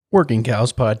Working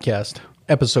Cows Podcast,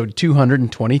 episode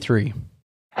 223.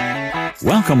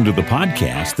 Welcome to the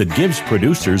podcast that gives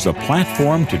producers a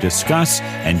platform to discuss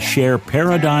and share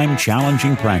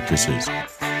paradigm-challenging practices.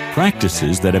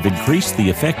 Practices that have increased the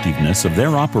effectiveness of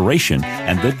their operation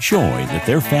and the joy that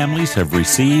their families have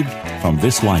received from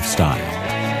this lifestyle.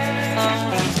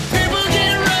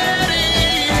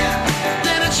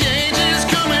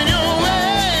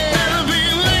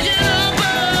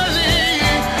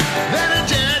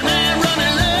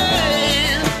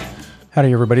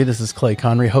 Howdy, everybody. This is Clay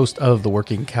Conry, host of the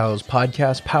Working Cows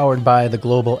Podcast, powered by the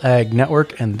Global Ag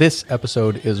Network, and this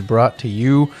episode is brought to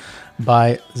you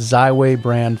by Xyway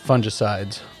brand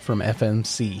fungicides from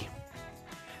FMC.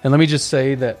 And let me just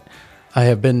say that I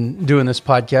have been doing this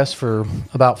podcast for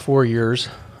about 4 years.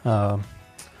 I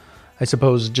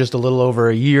suppose just a little over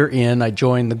a year in, I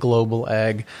joined the Global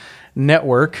Ag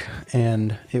Network,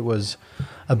 and it was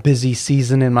a busy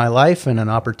season in my life and an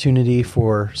opportunity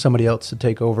for somebody else to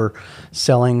take over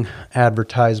selling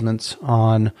advertisements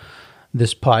on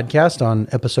this podcast, on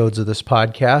episodes of this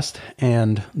podcast.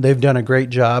 And they've done a great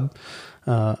job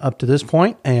up to this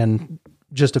point. And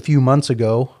just a few months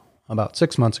ago, about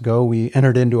 6 months ago, we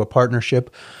entered into a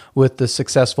partnership with the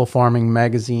Successful Farming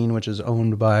magazine, which is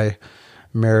owned by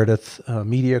Meredith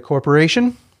Media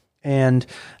Corporation. And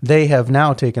they have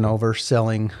now taken over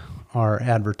selling our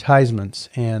advertisements.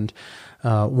 And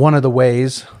one of the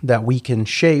ways that we can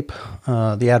shape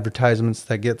the advertisements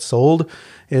that get sold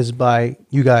is by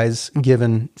you guys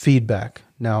giving feedback.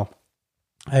 Now,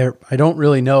 I don't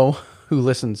really know who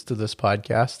listens to this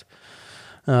podcast,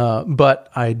 but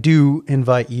I do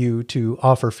invite you to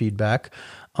offer feedback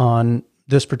on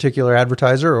this particular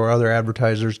advertiser or other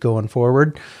advertisers going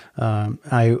forward.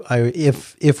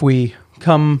 If we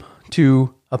come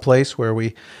to a place where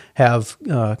we have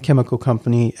chemical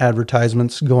company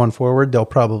advertisements going forward, they'll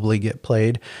probably get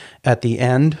played at the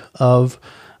end of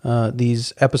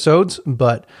these episodes.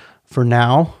 But for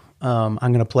now, I'm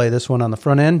going to play this one on the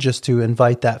front end just to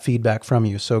invite that feedback from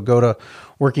you. So go to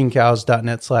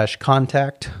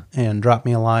workingcows.net/contact and drop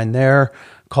me a line there.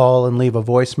 Call and leave a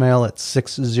voicemail at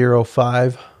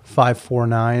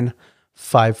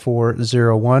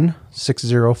 605-549-5401,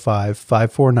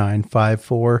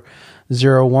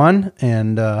 605-549-5401,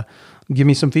 and give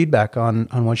me some feedback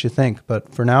on what you think.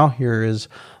 But for now, here is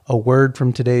a word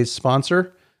from today's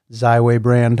sponsor, Xyway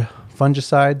brand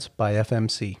fungicides by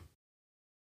FMC.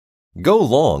 Go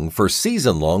long for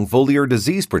season-long foliar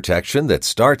disease protection that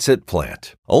starts at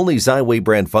plant. Only Xyway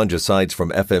brand fungicides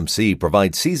from FMC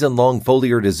provide season-long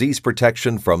foliar disease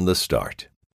protection from the start.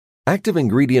 Active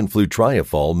ingredient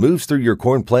flutriafol moves through your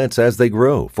corn plants as they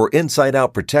grow for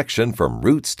inside-out protection from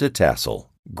roots to tassel.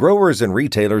 Growers and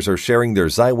retailers are sharing their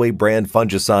Xyway brand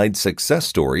fungicide success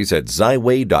stories at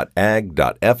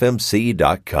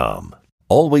xyway.ag.fmc.com.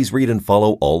 Always read and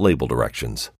follow all label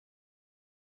directions.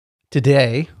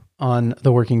 Today on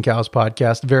the Working Cows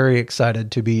Podcast, very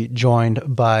excited to be joined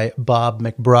by Bob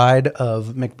McBride of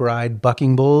McBride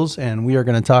Bucking Bulls, and we are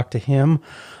going to talk to him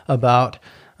about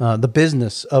the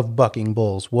business of bucking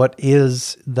bulls. What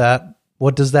is that?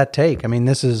 What does that take? I mean,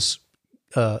 this is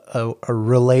a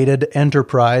related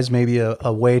enterprise, maybe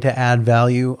a way to add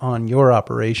value on your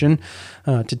operation,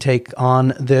 to take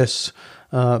on this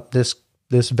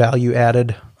value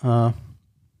added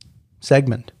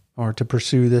segment, or to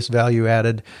pursue this value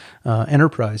added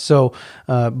enterprise. So,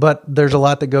 but there's a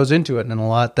lot that goes into it, and a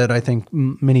lot that I think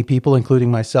many people,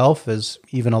 including myself, as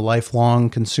even a lifelong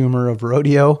consumer of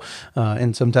rodeo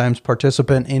and sometimes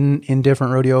participant in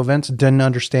different rodeo events, didn't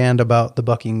understand about the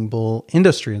bucking bull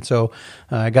industry. And so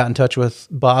I got in touch with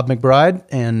Bob McBride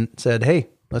and said, "Hey,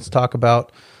 let's talk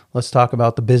about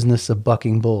the business of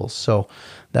bucking bulls." So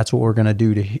that's what we're going to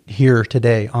do here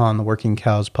today on the Working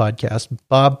Cows Podcast.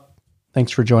 Bob,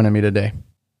 thanks for joining me today.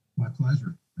 My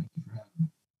pleasure. Thank you for having me.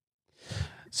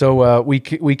 So we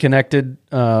connected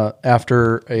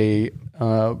after a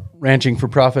Ranching for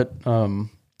Profit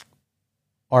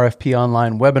RFP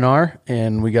online webinar,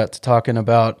 and we got to talking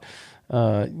about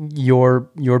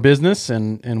your business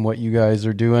and what you guys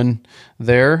are doing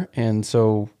there. And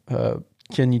so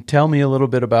can you tell me a little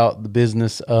bit about the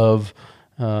business of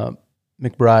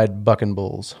McBride Bucking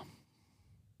Bulls?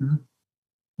 Sure.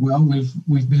 Well,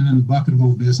 we've been in the bucking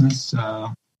bull business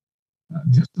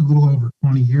just a little over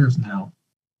 20 years now.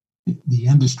 The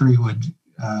industry would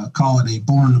call it a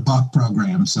born to buck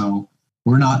program. So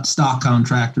we're not stock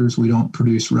contractors. We don't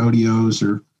produce rodeos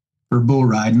or bull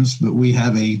ridings, but we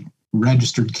have a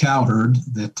registered cow herd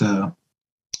that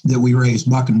we raise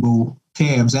bucking bull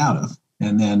calves out of,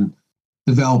 and then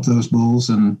develop those bulls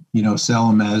and sell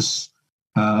them as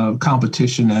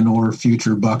competition and or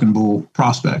future buck and bull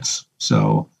prospects.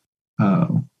 So,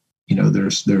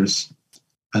 there's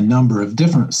a number of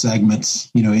different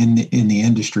segments, in the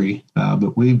industry,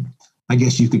 but I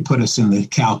guess you could put us in the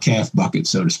cow-calf bucket,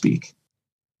 so to speak.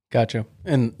 Gotcha.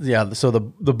 And yeah, so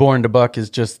the born to buck is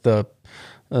just the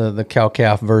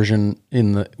cow-calf version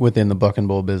within the buck and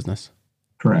bull business.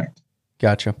 Correct.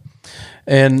 Gotcha.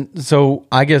 And so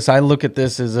I guess I look at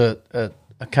this as a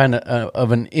kind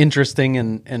of an interesting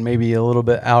and maybe a little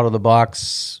bit out of the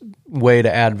box way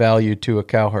to add value to a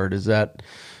cow herd. Is that,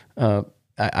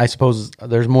 I suppose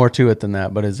there's more to it than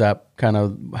that, but is that kind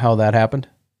of how that happened?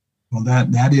 Well,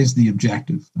 that is the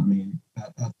objective. I mean,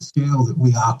 at the scale that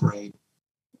we operate,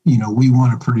 we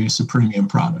want to produce a premium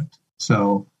product.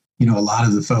 So, a lot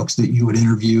of the folks that you would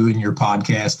interview in your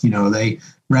podcast, they,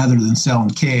 rather than selling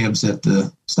calves at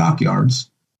the stockyards,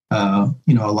 a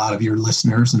lot of your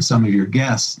listeners and some of your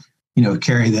guests,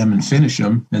 carry them and finish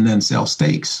them and then sell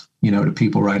steaks, to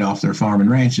people right off their farm and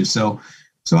ranches. So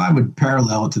I would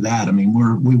parallel it to that. I mean,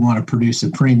 we want to produce a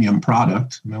premium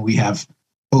product. I mean, we have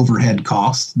overhead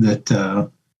costs that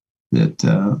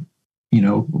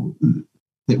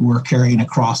we're carrying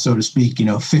across, so to speak,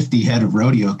 50 head of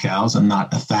rodeo cows and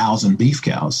not 1,000 beef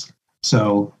cows.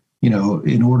 So,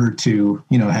 in order to,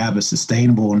 have a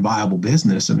sustainable and viable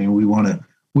business, I mean, we want to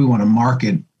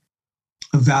market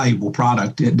a valuable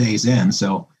product at day's end.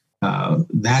 So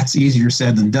that's easier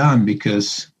said than done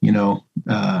because,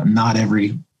 not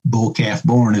every bull calf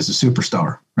born is a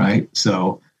superstar, right?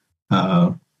 So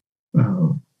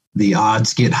the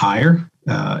odds get higher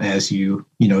as you,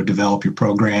 develop your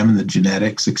program and the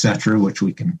genetics, et cetera, which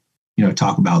we can,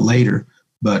 talk about later.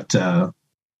 But it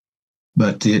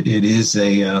is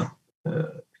again,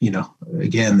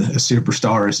 a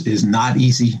superstar is not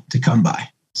easy to come by.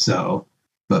 So,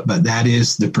 but that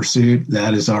is the pursuit.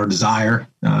 That is our desire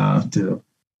to,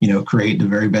 create the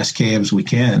very best calves we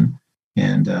can,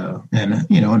 and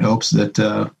in hopes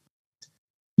that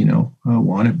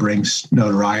one, it brings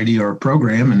notoriety to our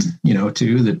program, and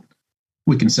two, that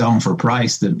we can sell them for a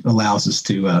price that allows us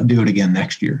to do it again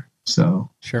next year. So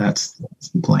sure. That's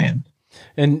the plan.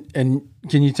 And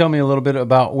can you tell me a little bit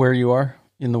about where you are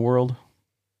in the world?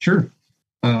 Sure.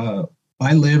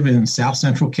 I live in South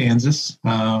Central Kansas,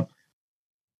 a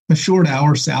short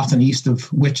hour south and east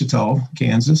of Wichita,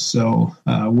 Kansas. So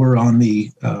we're on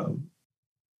the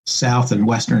south and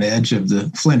western edge of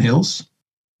the Flint Hills.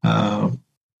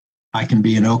 I can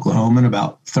be in Oklahoma in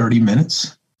about 30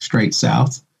 minutes straight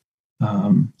south.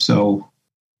 So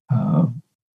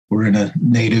we're in a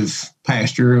native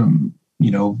pasture,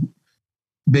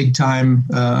 big time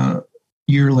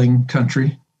yearling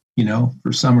country,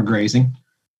 for summer grazing.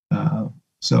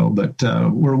 But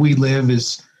where we live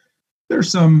there's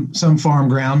some farm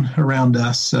ground around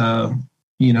us,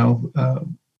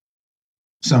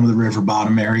 some of the river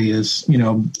bottom areas,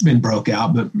 been broke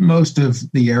out, but most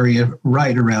of the area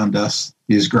right around us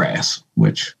is grass,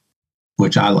 which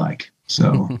I like.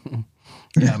 So,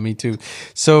 yeah, me too.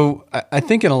 So I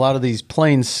think in a lot of these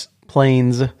plains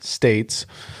states,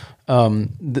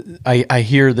 I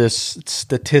hear this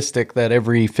statistic that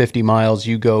every 50 miles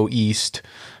you go east,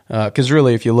 because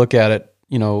really, if you look at it,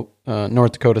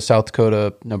 North Dakota, South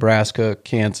Dakota, Nebraska,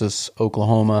 Kansas,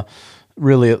 Oklahoma,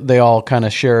 really they all kind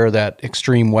of share that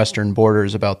extreme western border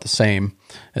is about the same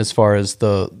as far as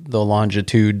the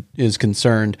longitude is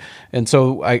concerned. And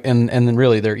so and then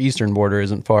really their eastern border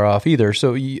isn't far off either.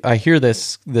 So I hear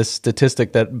this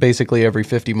statistic that basically every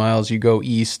 50 miles you go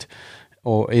east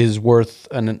or is worth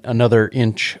another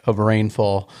inch of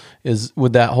rainfall.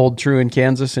 Would that hold true in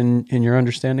Kansas in your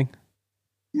understanding?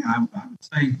 Yeah,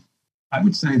 I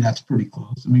would say that's pretty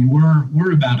close. I mean,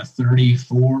 we're about a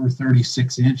 34 or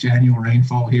 36 inch annual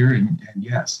rainfall here, and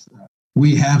yes,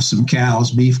 we have some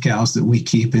beef cows that we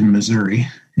keep in Missouri,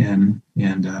 and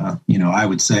I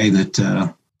would say that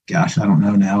I don't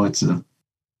know now, it's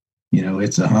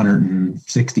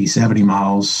 160, 70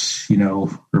 miles,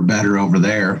 or better over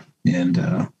there, and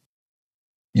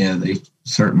they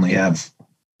certainly have.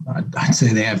 I'd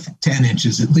say they have 10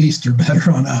 inches at least or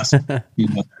better on us.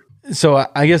 So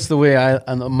I guess the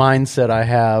mindset I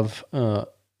have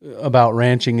about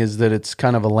ranching is that it's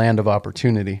kind of a land of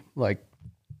opportunity. Like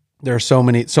there's so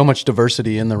much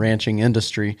diversity in the ranching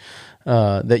industry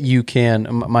that you can.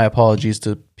 My apologies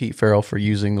to Pete Farrell for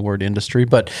using the word industry,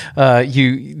 but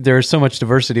there's so much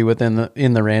diversity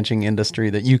in the ranching industry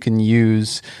that you can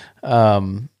use.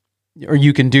 Or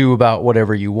you can do about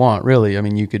whatever you want, really. I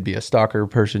mean, you could be a stocker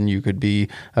person, you could be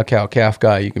a cow-calf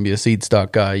guy, you can be a seed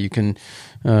stock guy, you can,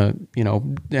 and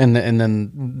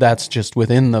then that's just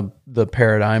within the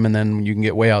paradigm, and then you can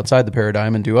get way outside the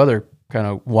paradigm and do other kind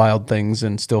of wild things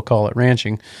and still call it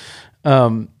ranching.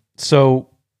 And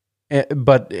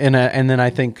then I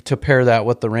think to pair that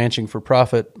with the ranching for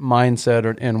profit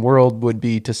mindset and world would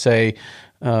be to say,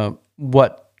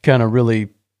 what kind of really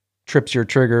trips your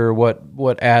trigger,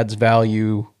 what adds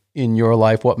value in your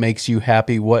life, what makes you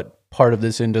happy, what part of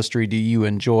this industry do you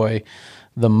enjoy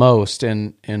the most?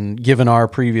 And given our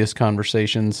previous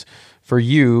conversations, for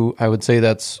you, I would say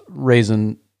that's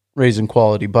raising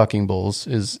quality bucking bulls.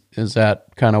 Is that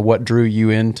kind of what drew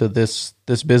you into this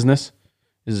business?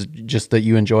 Is it just that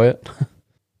you enjoy it?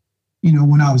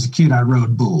 When I was a kid, I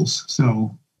rode bulls.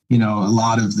 So, a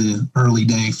lot of the early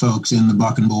day folks in the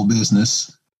buck and bull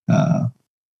business,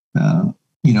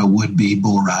 would be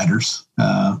bull riders.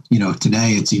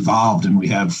 Today it's evolved and we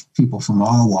have people from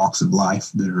all walks of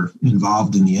life that are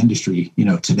involved in the industry,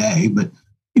 today. But,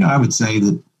 I would say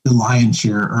that the lion's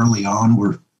share early on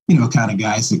were, kind of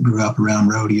guys that grew up around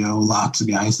rodeo, lots of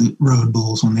guys that rode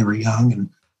bulls when they were young and,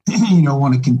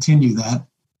 want to continue that,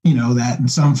 that in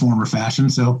some form or fashion.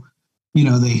 So,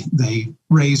 they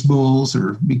raise bulls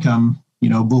or become,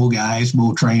 bull guys,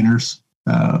 bull trainers,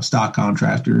 stock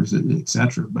contractors, et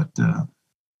cetera.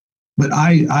 But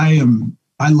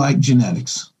I like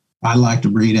genetics. I like to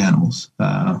breed animals.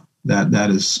 That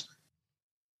is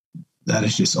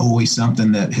just always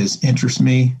something that has interested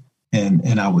me.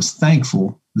 And I was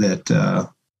thankful that,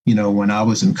 when I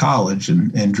was in college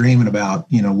and dreaming about,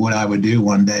 what I would do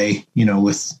one day,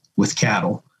 with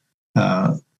cattle,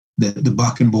 the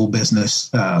buck and bull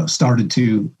business started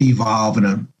to evolve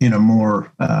in a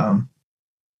more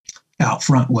out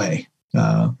front way.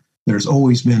 There's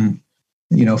always been,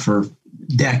 for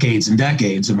decades and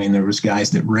decades. I mean, there was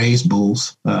guys that raised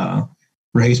bulls,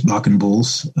 raised buck and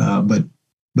bulls, but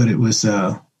it was,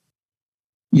 a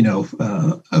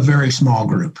very small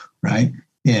group, right?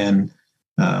 And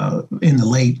in the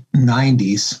late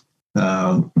 90s,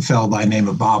 a fellow by the name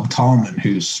of Bob Tallman,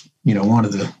 who's, one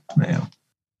of the,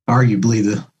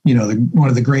 arguably one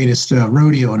of the greatest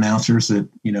rodeo announcers that,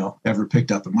 ever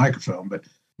picked up a microphone. But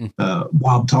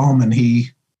Bob Tallman,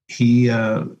 he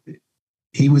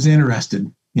was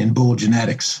interested in bull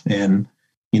genetics and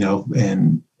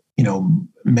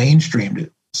mainstreamed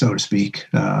it, so to speak.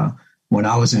 When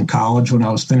I was in college, when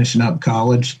I was finishing up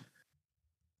college,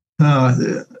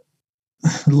 the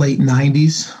late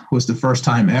 90s was the first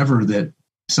time ever that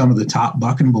some of the top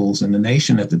bucking bulls in the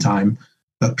nation at the time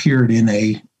appeared in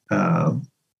in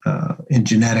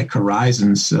Genetic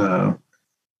Horizons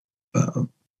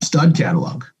stud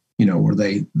catalog, where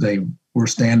they were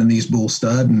standing these bull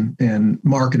stud and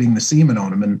marketing the semen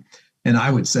on them. And I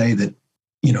would say that,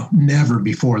 never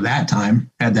before that time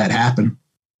had that happen.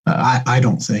 I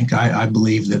don't think. I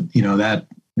believe that, that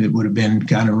it would have been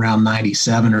kind of around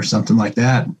 97 or something like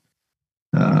that,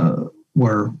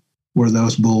 where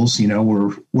those bulls,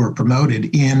 were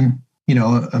promoted in,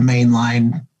 a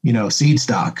mainline, seed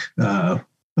stock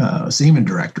semen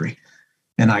directory.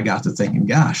 And I got to thinking,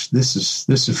 gosh, this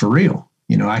is for real.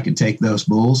 I could take those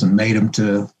bulls and mate them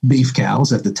to beef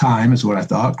cows at the time, is what I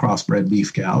thought, crossbred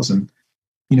beef cows, and,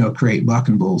 create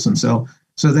bucking bulls. And so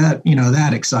that,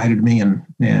 that excited me, and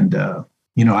I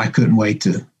couldn't wait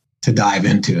to dive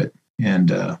into it, and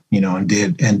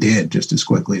did just as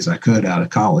quickly as I could out of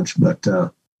college. But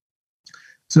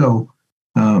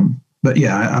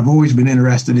yeah, I've always been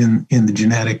interested in the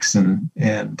genetics, and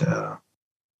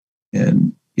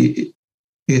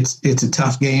it's a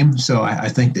tough game. So I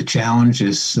think the challenge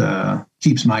is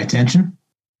keeps my attention,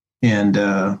 and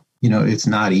it's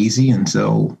not easy, and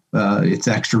so it's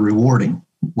extra rewarding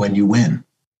when you win.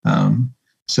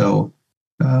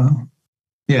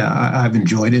 Yeah, I've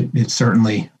enjoyed it. It's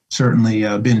certainly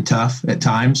been tough at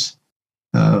times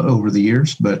over the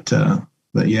years, but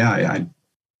yeah, I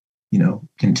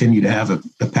continue to have a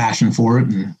passion for it,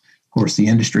 and of course the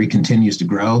industry continues to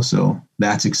grow, so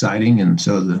that's exciting, and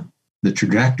so the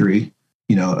trajectory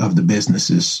of the business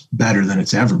is better than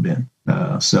it's ever been.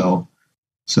 So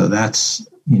that's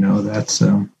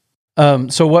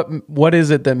so what is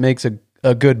it that makes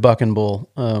a good bucking bull?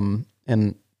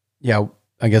 And yeah,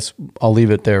 I guess I'll leave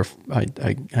it there. I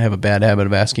have a bad habit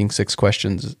of asking 6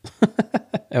 questions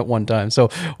at one time. So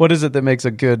what is it that makes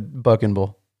a good bucking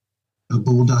bull? A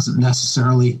bull doesn't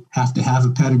necessarily have to have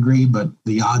a pedigree, but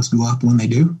the odds go up when they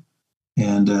do.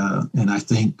 And I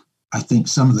think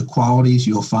some of the qualities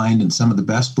you'll find in some of the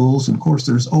best bulls, and of course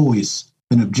there's always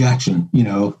an objection,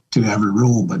 to every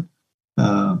rule, but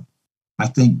I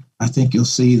think you'll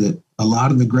see that a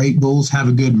lot of the great bulls have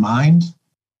a good mind.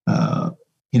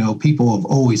 People have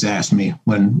always asked me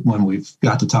when we've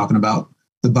got to talking about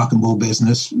the buck and bull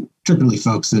business, particularly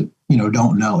folks that,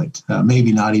 don't know it.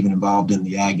 Maybe not even involved in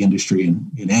the ag industry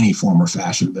in any form or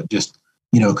fashion, but just,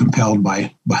 compelled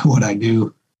by what I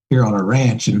do here on our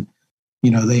ranch. And,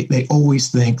 they always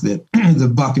think that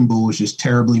the bucking bull is just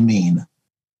terribly mean.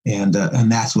 And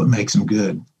that's what makes them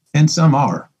good. And some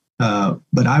are.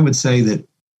 But I would say that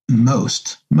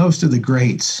most of the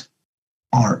greats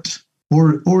aren't,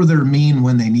 or they're mean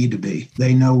when they need to be.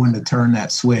 They know when to turn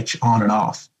that switch on and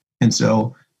off. And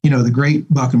so, the great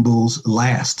bucking bulls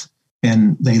last,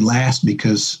 and they last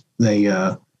because they,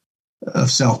 of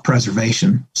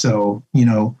self-preservation. So,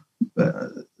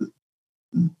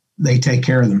 they take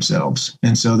care of themselves.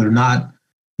 And so they're not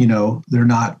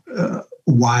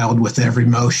wild with every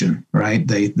motion, right?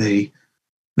 They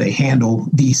handle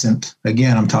decent.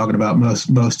 Again, I'm talking about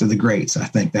most of the greats. I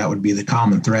think that would be the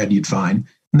common thread you'd find.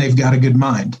 And they've got a good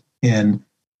mind. And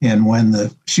when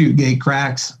the chute gate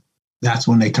cracks, that's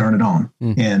when they turn it on.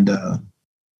 And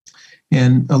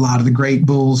a lot of the great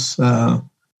bulls, have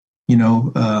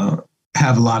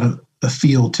a lot of a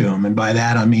feel to them. And by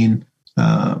that, I mean,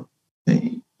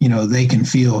 they can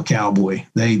feel a cowboy.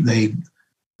 They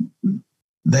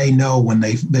know when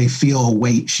they feel a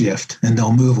weight shift, and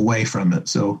they'll move away from it.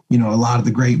 So, a lot of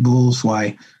the great bulls,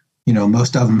 why,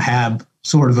 most of them have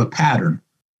sort of a pattern,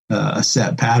 a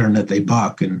set pattern that they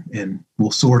buck and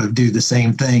will sort of do the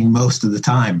same thing most of the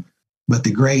time. But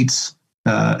the greats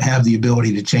have the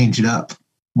ability to change it up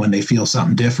when they feel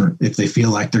something different. If they feel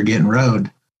like they're getting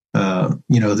rode,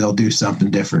 they'll do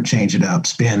something different, change it up,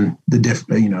 spin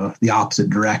the opposite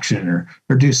direction,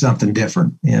 or do something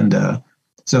different. And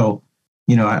so,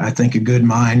 I think a good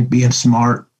mind, being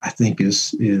smart, I think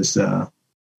is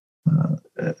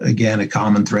again a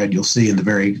common thread you'll see in the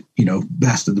very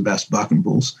best of the best bucking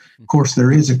bulls. Of course,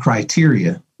 there is a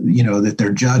criteria that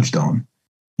they're judged on,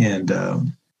 and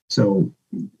so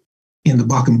in the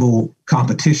bucking bull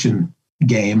competition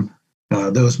game,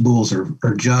 those bulls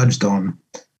are judged on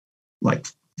like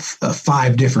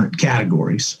 5 different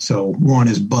categories. So one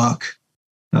is buck,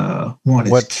 one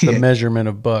is what's kick. The measurement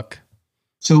of buck?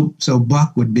 So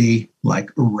buck would be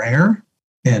like rare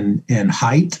and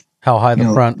height. How high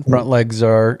the front legs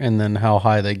are, and then how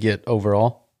high they get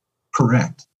overall.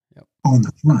 Correct. Yep. On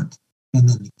the front, and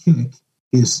then the kick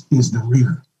is the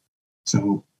rear.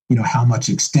 So how much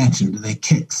extension do they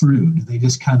kick through? Do they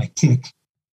just kind of kick,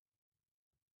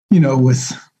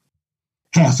 with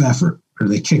half effort? Are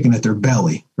they kicking at their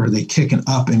belly? Or are they kicking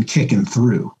up and kicking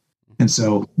through? And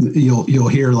so you'll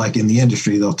hear, like in the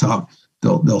industry,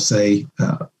 they'll say,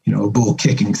 a bull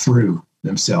kicking through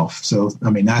themselves. So,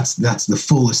 I mean, that's the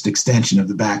fullest extension of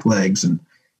the back legs and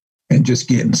just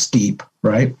getting steep,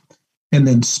 right? And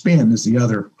then spin is the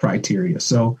other criteria.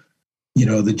 So,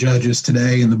 the judges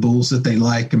today and the bulls that they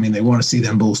like, I mean, they want to see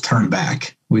them bulls turn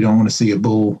back. We don't want to see a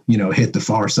bull, hit the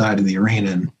far side of the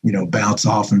arena and, bounce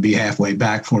off and be halfway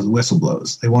back before the whistle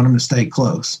blows. They want them to stay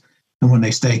close. And when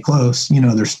they stay close,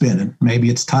 they're spinning. Maybe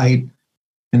it's tight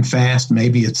and fast.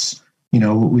 Maybe it's,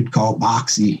 what we'd call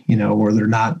boxy, where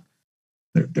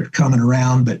they're coming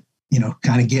around, but,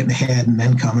 kind of getting ahead and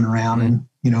then coming around and,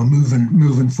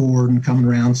 moving forward and coming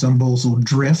around. Some bulls will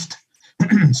drift,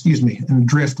 excuse me. And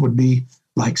drift would be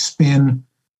like spin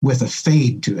with a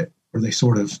fade to it, where they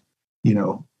sort of,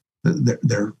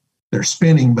 they're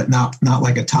spinning, but not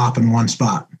like a top in one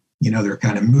spot. They're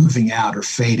kind of moving out or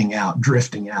fading out,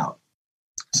 drifting out.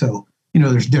 So,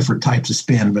 there's different types of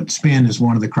spin, but spin is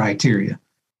one of the criteria.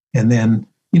 And then,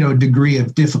 degree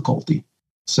of difficulty.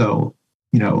 So,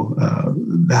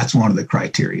 that's one of the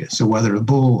criteria. So whether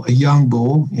a young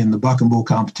bull in the bucking bull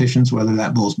competitions, whether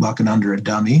that bull's bucking under a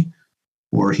dummy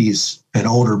or he's an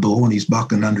older bull and he's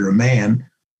bucking under a man,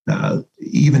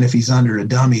 even if he's under a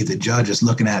dummy, the judge is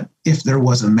looking at if there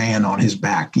was a man on his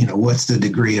back, what's the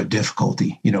degree of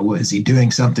difficulty? Is he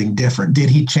doing something different? Did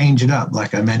he change it up?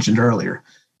 Like I mentioned earlier,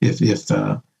 if he's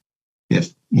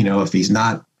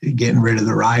not getting rid of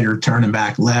the rider, turning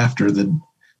back left or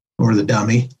the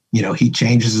dummy, he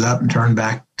changes it up and turns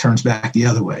back the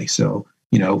other way. So,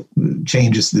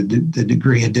 changes the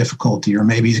degree of difficulty, or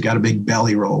maybe he's got a big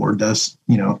belly roll or does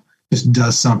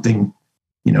something,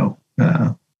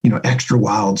 extra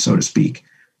wild, so to speak.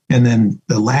 And then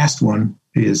the last one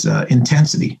is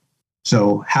intensity.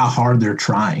 So how hard they're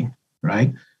trying,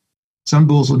 right? Some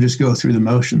bulls will just go through the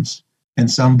motions and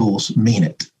some bulls mean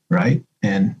it, right?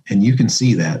 And you can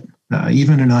see that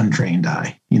even an untrained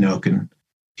eye,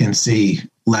 can see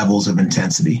levels of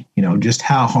intensity, just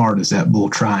how hard is that bull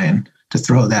trying to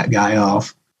throw that guy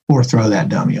off or throw that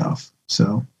dummy off.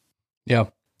 So. Yeah.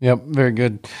 Yep. Very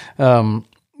good.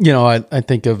 I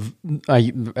think of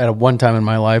at one time in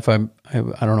my life, I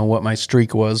don't know what my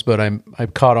streak was, but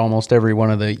I've caught almost every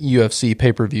one of the UFC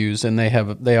pay-per-views, and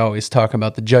they always talk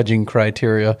about the judging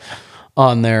criteria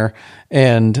on there,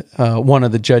 and one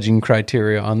of the judging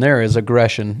criteria on there is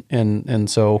aggression, and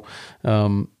so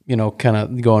kind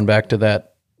of going back to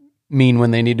that mean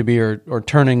when they need to be or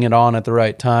turning it on at the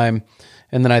right time.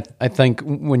 And then I think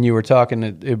when you were talking,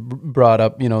 it brought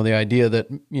up the idea that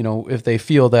if they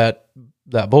feel that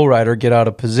bull rider get out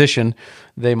of position,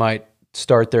 they might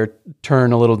start their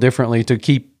turn a little differently to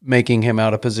keep making him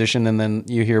out of position. And then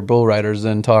you hear bull riders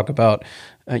then talk about,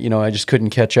 I just couldn't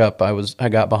catch up. I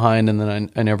got behind and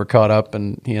then I never caught up,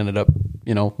 and he ended up,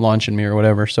 launching me or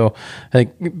whatever. So I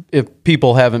think if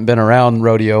people haven't been around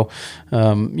rodeo,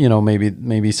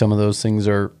 maybe some of those things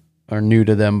are new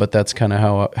to them, but that's kind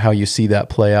of how you see that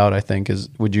play out, I think.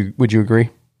 Would you agree?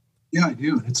 Yeah, I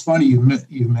do. It's funny you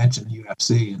mentioned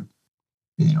UFC, and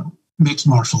mixed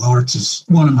martial arts is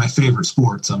one of my favorite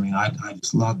sports. I mean, I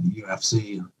just love the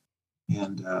UFC,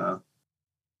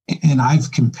 and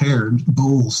I've compared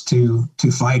bulls to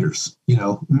fighters,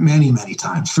 many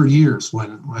times for years.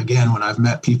 When I've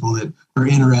met people that are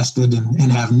interested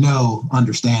and have no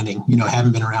understanding,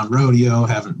 haven't been around rodeo,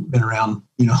 haven't been around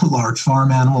large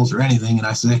farm animals or anything, and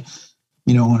I say,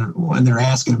 when they're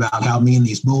asking about how mean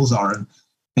these bulls are,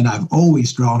 and I've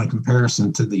always drawn a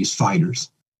comparison to these fighters.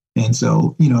 And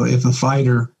so, if a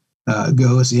fighter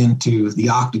goes into the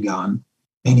octagon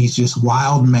and he's just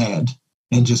wild mad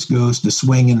and just goes to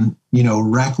swinging,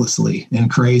 recklessly and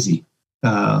crazy,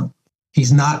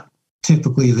 he's not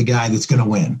typically the guy that's going to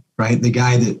win, right? The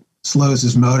guy that slows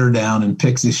his motor down and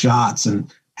picks his shots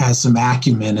and has some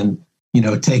acumen and,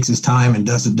 takes his time and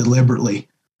does it deliberately,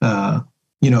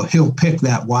 he'll pick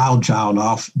that wild child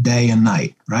off day and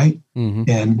night, right?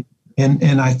 Mm-hmm.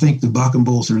 And I think the bucking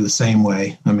bulls are the same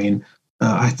way. I mean,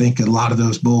 I think a lot of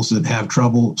those bulls that have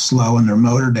trouble slowing their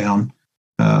motor down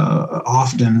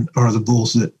often are the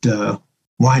bulls that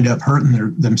wind up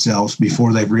hurting themselves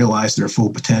before they've realized their full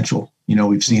potential.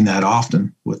 We've seen that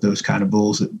often with those kind of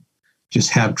bulls that just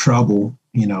have trouble,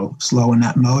 slowing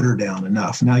that motor down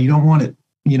enough. Now, you don't want it,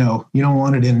 you don't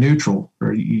want it in neutral,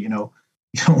 or, you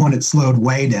don't want it slowed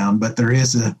way down, but there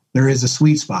is a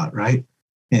sweet spot, right?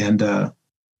 And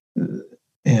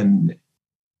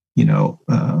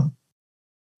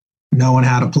knowing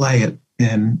how to play it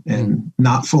and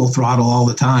not full throttle all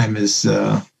the time is,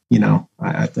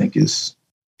 I think is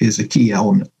a key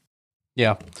element.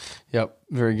 Yeah. Yep.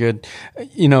 Very good.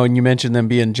 And you mentioned them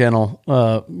being gentle,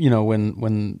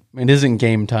 when it isn't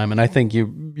game time. And I think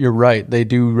you're right. They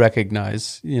do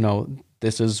recognize,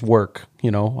 this is work.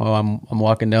 I'm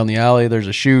walking down the alley. There's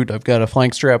a chute. I've got a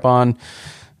flank strap on.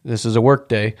 This is a work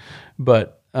day.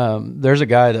 But there's a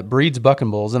guy that breeds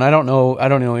bucking bulls, and I don't know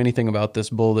anything about this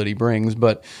bull that he brings,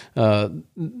 but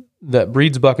that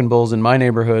breeds bucking bulls in my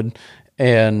neighborhood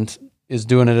and is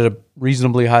doing it at a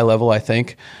reasonably high level, I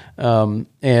think.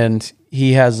 And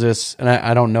he has this, and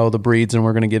I don't know the breeds, and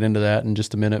we're going to get into that in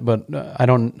just a minute, but I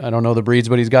don't know the breeds,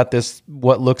 but he's got this,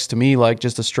 what looks to me like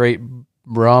just a straight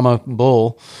Brahma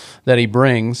bull that he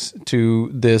brings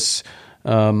to this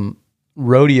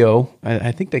rodeo.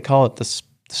 I think they call it the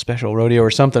special rodeo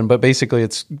or something, but basically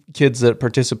it's kids that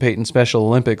participate in Special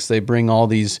Olympics. They bring all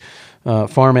these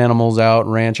farm animals out,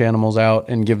 ranch animals out,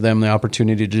 and give them the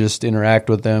opportunity to just interact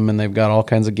with them, and they've got all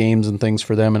kinds of games and things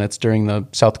for them, and it's during the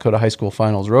South Dakota High School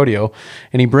Finals rodeo,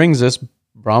 and he brings this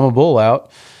Brahma bull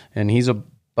out, and he's a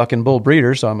bucking bull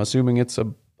breeder, so I'm assuming it's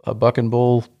a bucking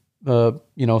bull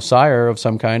sire of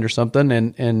some kind or something,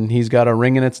 and he's got a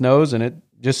ring in its nose, and it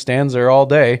just stands there all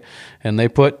day, and they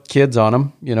put kids on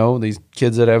him, these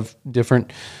kids that have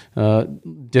different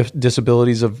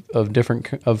disabilities of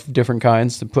different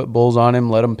kinds, to put bulls on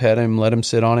him, let him pet him, let him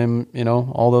sit on him,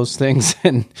 all those things.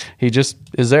 And he just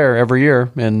is there every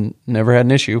year and never had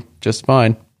an issue, just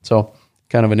fine. So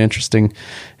kind of an interesting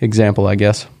example, I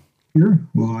guess. Sure.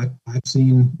 Well, I've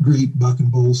seen great bucking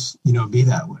bulls, be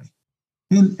that way.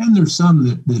 And there's some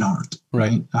that aren't,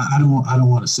 right? I don't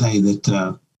want to say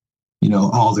that,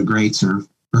 all the greats are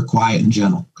quiet and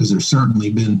gentle, because there's certainly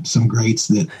been some greats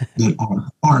that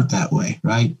aren't that way,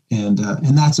 right? And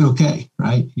that's okay,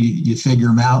 right? You figure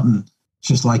them out, and it's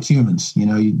just like humans,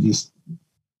 you just,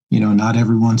 not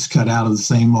everyone's cut out of the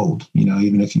same mold,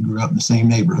 even if you grew up in the same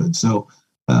neighborhood. So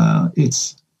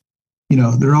it's,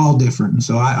 they're all different. And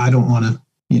so I don't want to,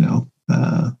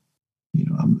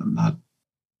 I'm not.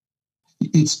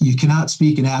 You cannot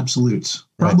speak in absolutes,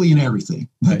 probably in everything,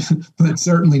 but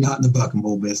certainly not in the bucking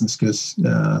bull business, because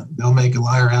they'll make a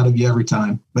liar out of you every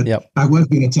time. But I was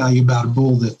going to tell you about a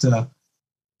bull that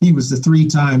he was the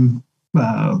 3-time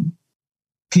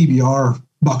PBR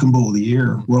Buck and Bull of the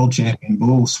Year, world champion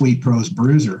bull, Sweet Pros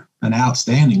Bruiser, an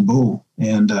outstanding bull,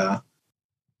 and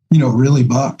really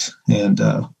bucked. And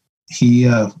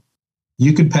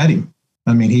you could pet him.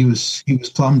 I mean, he was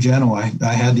plumb gentle. I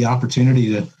had the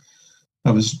opportunity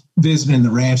I was visiting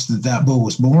the ranch that bull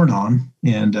was born on,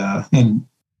 and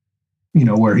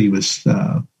where he was,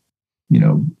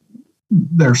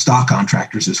 they're stock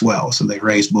contractors as well. So they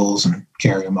raise bulls and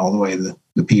carry them all the way to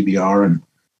the PBR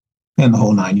and the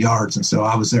whole 9 yards. And so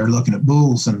I was there looking at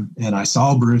bulls, and I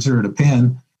saw Bruiser at a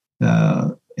pen,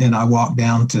 and I walked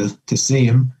down to see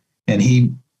him, and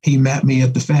he met me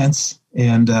at the fence,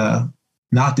 and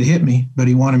not to hit me, but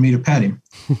he wanted me to pet him.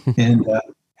 and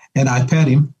I pet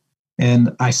him,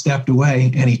 and I stepped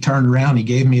away, and he turned around, he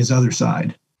gave me his other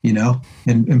side,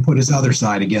 and put his other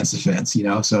side against the fence,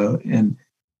 so, and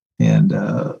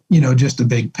just a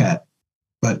big pet,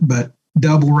 but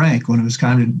double rank when it was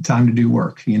kind of time to do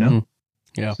work,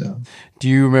 Yeah. So. Do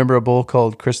you remember a bull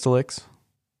called Crystalix?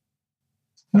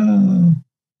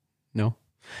 No,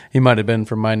 he might've been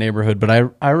from my neighborhood, but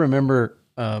I remember,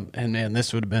 and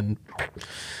this would have been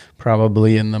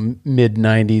probably in the mid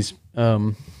 90s.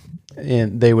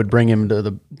 And they would bring him to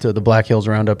the Black Hills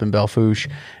Roundup in Belfouche.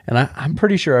 And I'm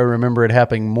pretty sure I remember it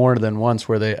happening more than once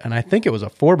and I think it was a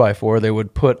 4x4 they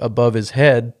would put above his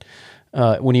head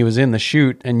when he was in the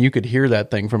chute, and you could hear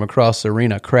that thing from across the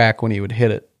arena crack when he would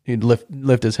hit it. He'd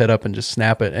lift his head up and just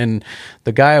snap it. And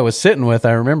the guy I was sitting with,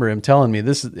 I remember him telling me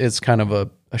this is kind of a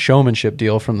showmanship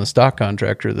deal from the stock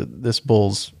contractor, that this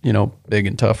bull's, big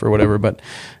and tough or whatever. But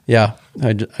yeah,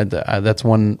 I that's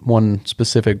one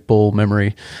specific bull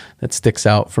memory that sticks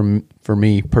out for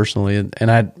me personally.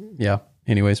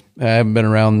 Anyways, I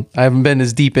haven't been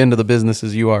as deep into the business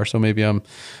as you are. So maybe I'm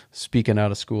speaking out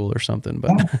of school or something,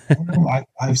 but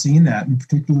I've seen that, and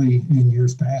particularly in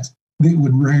years past, they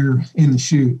would rear in the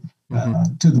chute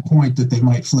to the point that they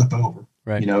might flip over,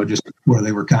 right? Just where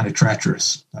they were kind of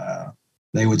treacherous.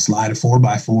 They would slide a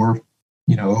 4x4,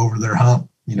 over their hump,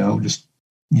 just,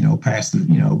 past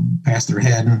their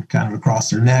head and kind of across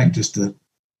their neck, just to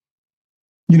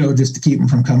keep them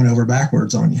from coming over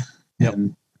backwards on you. Yep.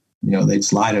 And, they'd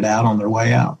slide it out on their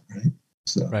way out. Right.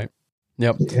 So, right.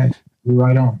 Yep. Yeah, you're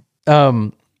right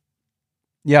on.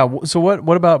 Yeah. So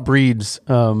what about breeds?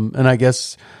 And I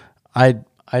guess I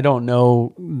don't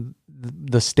know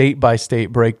the state by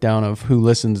state breakdown of who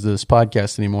listens to this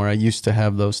podcast anymore. I used to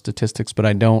have those statistics, but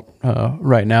I don't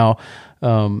right now.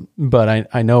 But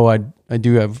I know I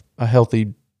do have a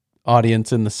healthy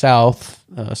audience in the South,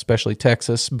 especially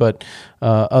Texas, but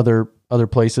other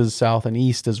places south and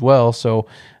east as well. So,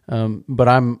 but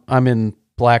I'm in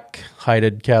black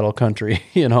hided cattle country,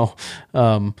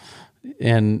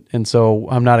 and so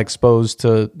I'm not exposed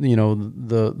to,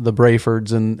 the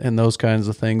Brayfords and those kinds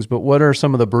of things. But what are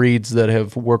some of the breeds that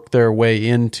have worked their way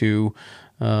into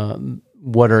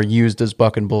what are used as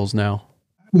buck and bulls now?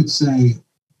 I would say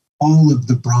all of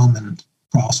the Brahman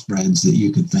crossbreds that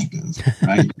you could think of,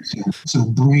 right? so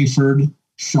Brayford,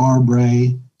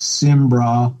 Charbray,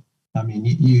 Simbra, I mean,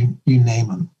 you name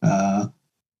them.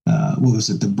 What was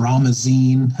it? The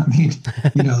Brahmazine. I mean,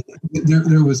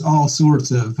 there was all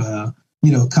sorts of,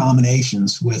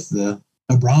 combinations with a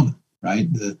Brahman, right?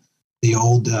 The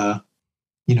old,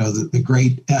 the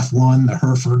great F1, the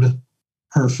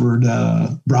Hereford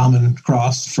Brahman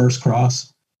cross, first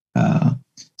cross.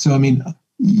 So, I mean,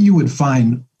 you would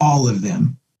find all of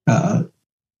them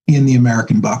in the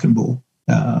American Buck and Bull.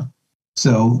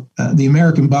 So the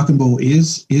American Buck and Bull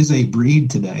is a breed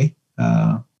today.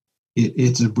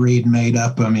 It's a breed made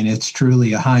up. I mean, it's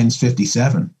truly a Heinz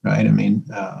 57, right? I mean,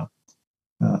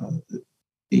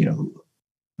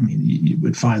 you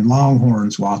would find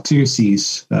Longhorns,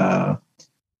 Watusis.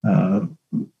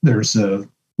 There's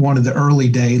one of the early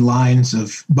day lines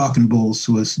of Buck and Bulls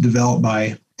was developed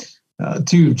by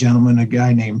two gentlemen, a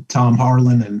guy named Tom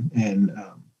Harlan and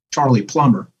Charlie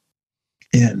Plummer,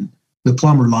 and the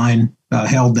Plummer line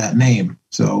held that name.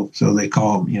 So they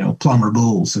call Plummer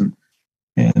Bulls, and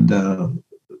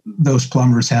those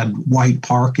Plumbers had white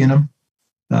park in them.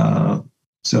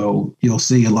 So you'll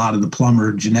see a lot of the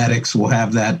Plummer genetics will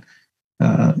have that,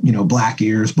 black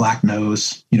ears, black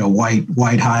nose,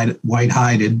 white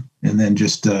hided, and then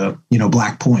just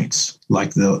black points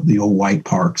like the old white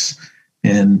parks.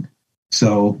 And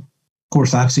so, of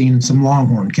course, I've seen some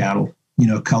Longhorn cattle,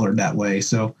 colored that way.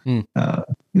 So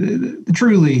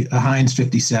truly a Heinz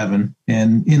 57.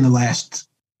 And in the last,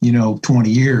 20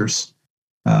 years,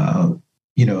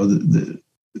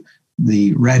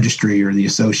 the registry or the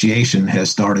association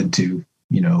has started to,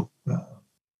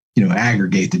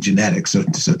 aggregate the genetics.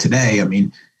 So today, I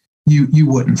mean, you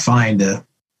wouldn't find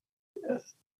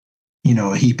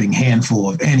a heaping handful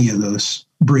of any of those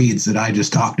breeds that I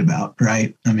just talked about,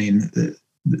 right? I mean,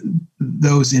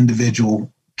 those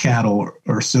individual cattle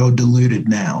are so diluted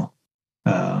now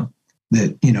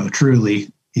that,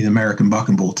 truly the American Buck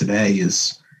and Bull today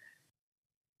is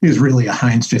really a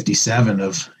Heinz 57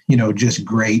 of, just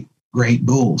great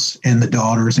bulls, and the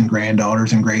daughters and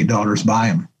granddaughters and great daughters buy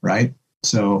them, right?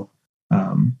 So,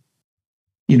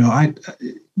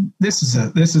 this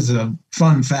is a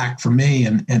fun fact for me,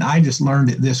 and I just learned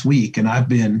it this week, and I've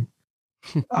been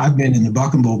in the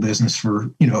buck and bull business for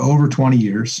over 20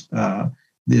 years.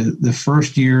 The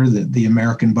first year that the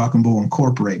American Buck and Bull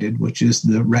Incorporated, which is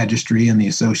the registry and the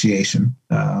association,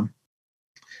 the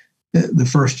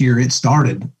first year it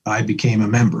started, I became a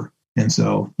member, and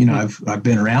so I've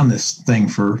been around this thing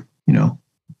for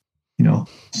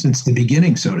since the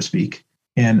beginning, so to speak.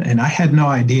 And I had no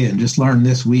idea, and just learned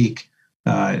this week.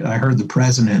 I heard the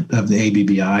president of the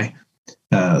ABBI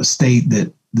state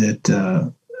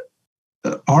that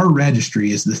our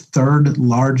registry is the third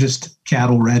largest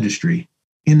cattle registry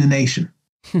in the nation.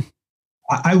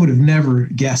 I would have never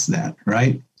guessed that,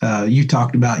 right? You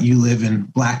talked about you live in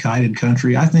black-hided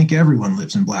country. I think everyone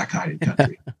lives in black-hided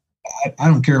country. I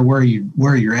don't care where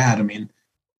you're at. I mean,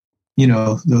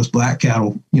 those black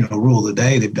cattle, rule the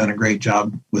day. They've done a great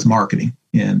job with marketing,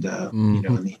 and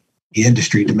and the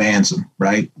industry demands them,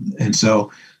 right? And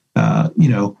so,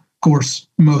 of course,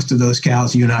 most of those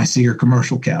cows you and I see are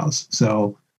commercial cows.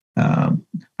 So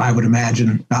I would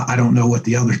imagine, I don't know what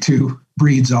the other two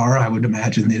breeds are. I would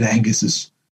imagine that Angus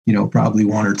is, probably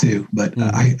one or two, but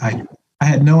I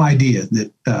had no idea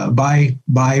that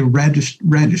by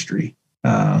registry,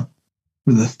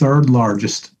 we're the third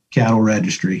largest cattle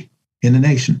registry in the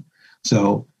nation.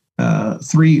 So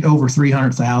over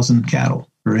 300,000 cattle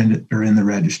are in the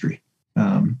registry.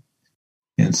 And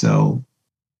so,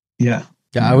 yeah.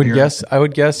 Yeah, I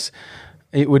would guess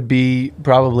it would be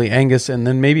probably Angus and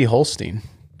then maybe Holstein,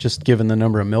 just given the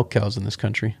number of milk cows in this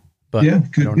country. But yeah,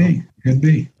 could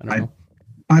be.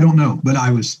 I don't know, but I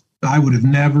would have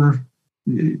never.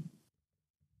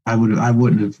 I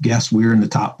wouldn't have guessed we're in the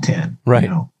top 10. Right.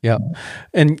 Yeah.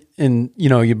 And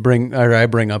I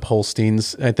bring up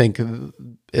Holsteins. I think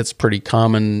it's pretty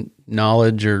common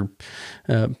knowledge, or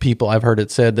people, I've heard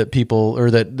it said that people, or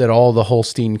that all the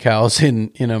Holstein cows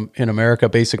in America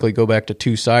basically go back to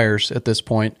two sires at this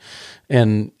point.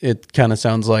 And it kind of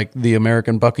sounds like the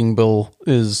American bucking bull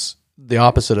is the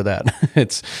opposite of that.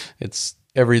 It's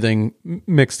everything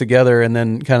mixed together, and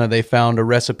then kind of they found a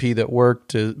recipe that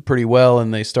worked pretty well,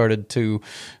 and they started to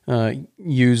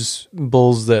use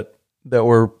bulls that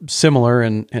were similar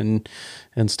and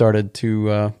started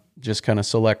to just kind of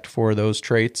select for those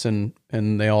traits, and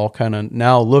they all kind of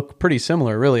now look pretty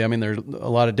similar, really. I mean, there's a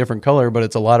lot of different color, but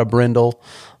it's a lot of brindle,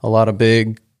 a lot of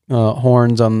big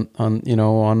horns on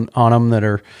them that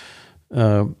are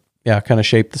kind of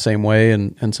shaped the same way,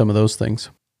 and some of those things.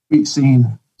 We've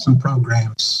seen some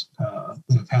programs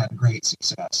that have had great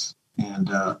success, and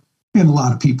a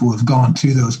lot of people have gone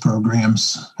to those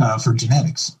programs for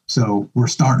genetics. So we're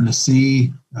starting to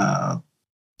see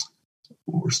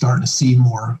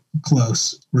more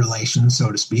close relations,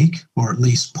 so to speak, or at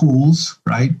least pools,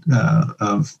 right,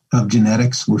 of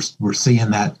genetics. We're seeing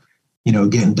that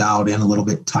getting dialed in a little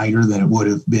bit tighter than it would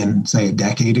have been, say, a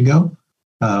decade ago.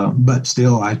 But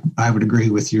still, I would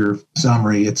agree with your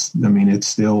summary. It's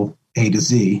still A to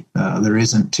Z. There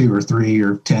isn't 2 or 3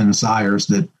 or 10 sires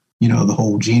that, the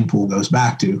whole gene pool goes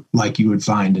back to, like you would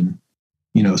find in,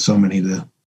 so many of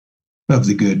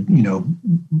the good,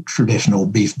 traditional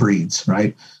beef breeds,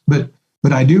 right? But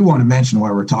I do want to mention,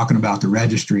 while we're talking about the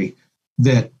registry,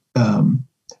 that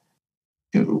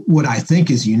what I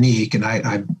think is unique, and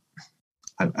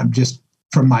I'm just,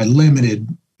 from my limited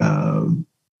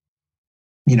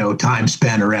time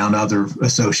spent around other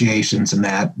associations and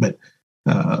that, but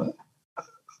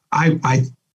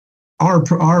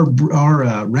our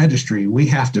registry, we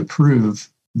have to prove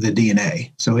the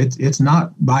DNA. So it's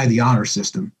not by the honor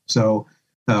system. So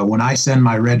when I send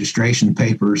my registration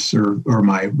papers or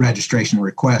my registration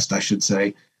request, I should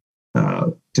say,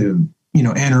 to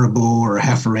enter a bull or a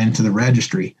heifer into the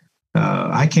registry,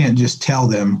 I can't just tell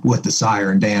them what the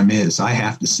sire and dam is. I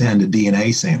have to send a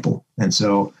DNA sample, and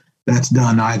so that's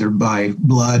done either by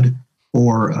blood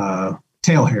or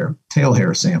tail hair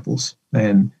samples,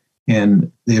 and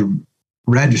the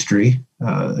registry,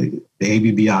 the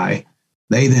ABBI,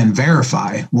 they then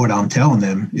verify what I'm telling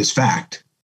them is fact.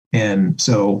 And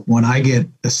so when I get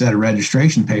a set of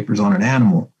registration papers on an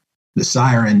animal, the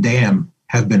sire and dam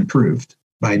have been proved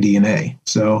by DNA.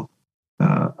 So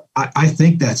I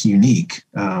think that's unique.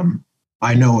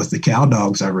 I know with the cow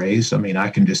dogs I raise, I mean, I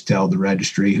can just tell the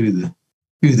registry who the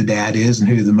dad is and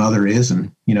who the mother is,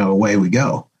 and away we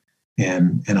go.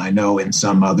 And I know in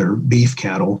some other beef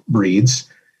cattle breeds,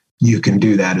 you can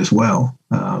do that as well.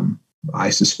 I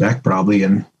suspect probably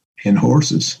in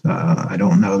horses. I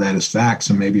don't know that as fact,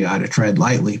 so maybe I had to tread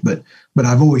lightly. But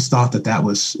I've always thought that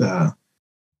was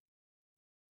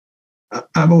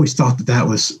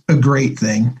a great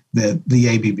thing that the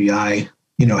ABBI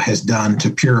has done to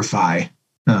purify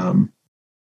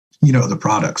the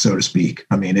product, so to speak.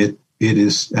 I mean, it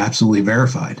is absolutely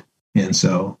verified, and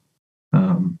so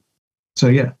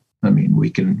yeah. I mean, we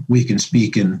can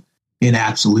speak in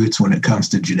absolutes when it comes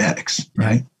to genetics,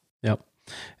 right? Yep.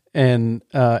 And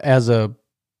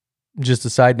just a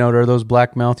side note, are those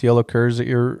black mouth yellow curs that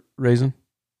you're raising?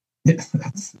 Yeah,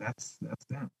 that's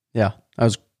them. Yeah, I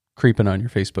was creeping on your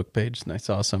Facebook page and I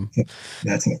saw some.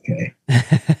 That's okay.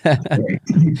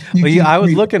 Well, I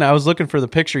was looking for the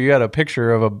picture. You had a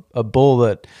picture of a bull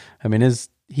that, I mean, his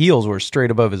heels were straight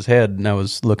above his head, and I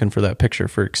was looking for that picture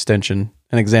for extension,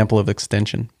 an example of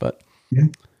extension. But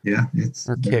yeah, it's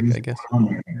or kick, I guess. I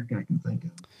can think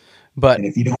of. But and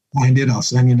if you don't find it, I'll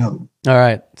send you another one. All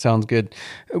right, sounds good.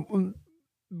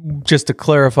 Just to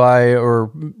clarify,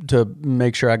 or to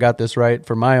make sure I got this right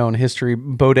for my own history,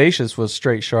 Bodacious was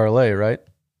straight Charolais, right?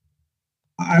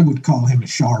 I would call him a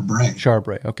Charbray.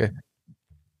 Charbray, okay.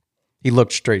 He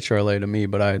looked straight Charolais to me,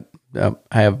 but I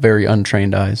have very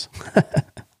untrained eyes.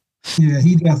 Yeah,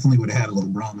 he definitely would have had a little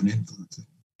Brahmin influence.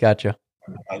 Gotcha.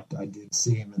 I did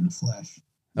see him in the flesh.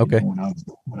 Okay. When I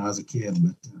was a kid,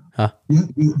 but yeah,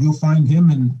 you'll find him,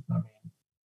 and I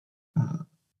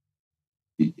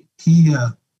mean, he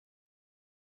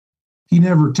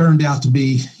never turned out to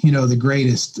be the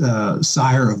greatest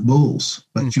sire of bulls,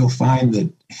 but you'll find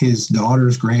that his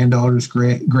daughters, granddaughters,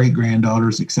 great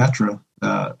granddaughters, etc.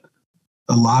 A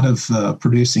lot of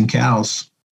producing cows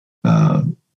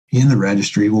in the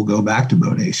registry will go back to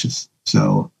Bodacious.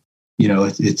 So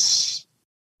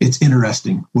it's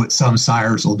interesting what some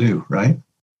sires will do, right?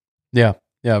 Yeah,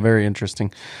 very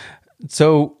interesting.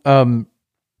 So,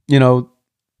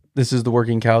 this is the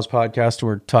Working Cows podcast.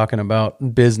 We're talking about the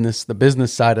business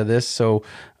side of this. So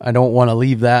I don't want to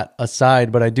leave that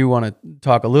aside, but I do want to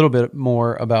talk a little bit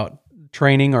more about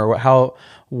training, or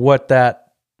what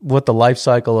the life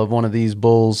cycle of one of these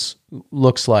bulls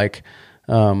looks like,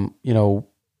 from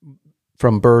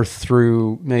birth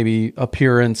through maybe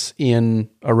appearance in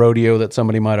a rodeo that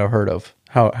somebody might have heard of.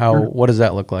 What does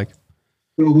that look like?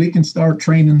 Well, we can start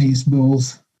training these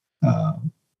bulls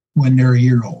when they're a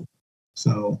year old.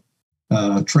 So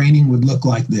training would look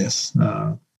like this.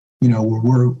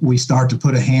 We start to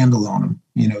put a handle on them,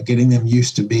 getting them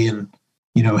used to being,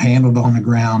 handled on the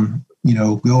ground,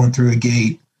 going through a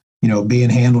gate, being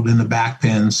handled in the back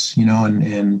pens,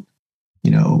 and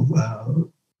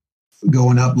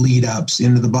going up lead ups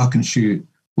into the buck and shoot,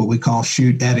 what we call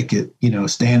shoot etiquette,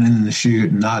 standing in the chute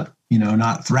and not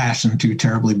thrashing too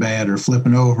terribly bad or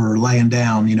flipping over or laying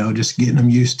down, just getting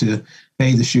them used to,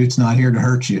 hey, the chute's not here to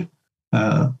hurt you.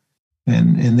 And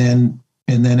then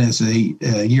as a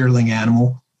yearling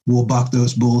animal, we'll buck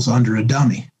those bulls under a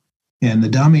dummy. And the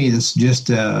dummy is just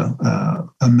a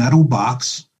metal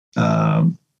box.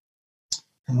 They're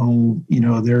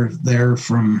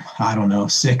from,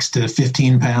 6 to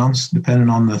 15 pounds, depending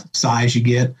on the size you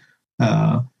get.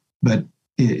 But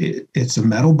it's a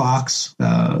metal box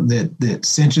that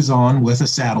cinches on with a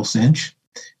saddle cinch.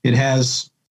 It has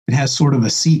sort of a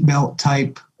seatbelt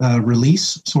type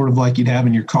release, sort of like you'd have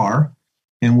in your car.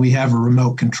 And we have a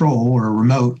remote control or a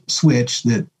remote switch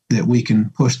that we can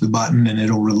push the button, and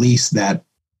it'll release that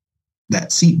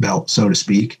seatbelt, so to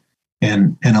speak,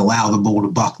 and allow the bull to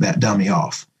buck that dummy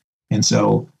off. And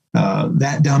so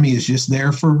that dummy is just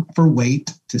there for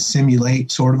weight, to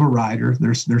simulate sort of a rider.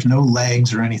 There's no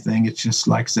legs or anything. It's just,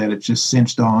 like I said, it's just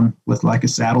cinched on with like a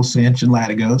saddle cinch and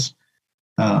latigos.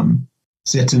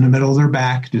 Sits in the middle of their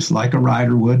back, just like a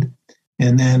rider would.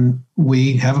 And then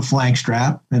we have a flank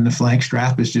strap, and the flank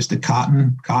strap is just a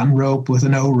cotton rope with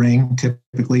an O-ring,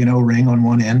 typically an O-ring on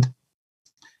one end.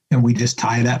 And we just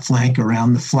tie that flank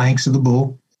around the flanks of the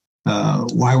bull.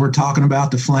 Why we're talking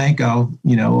about the flank,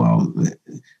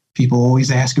 people always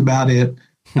ask about it.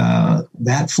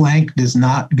 That flank does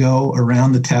not go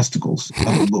around the testicles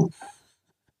of a bull.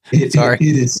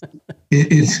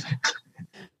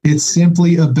 It's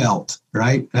simply a belt,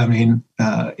 right? I mean,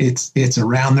 it's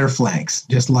around their flanks,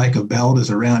 just like a belt is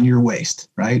around your waist,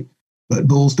 right? But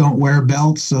bulls don't wear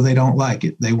belts, so they don't like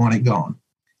it. They want it gone.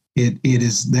 It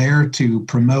is there to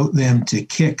promote them to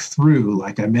kick through,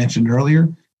 like I mentioned earlier,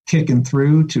 kicking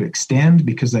through to extend,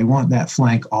 because they want that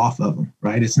flank off of them,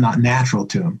 right? It's not natural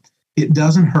to them. it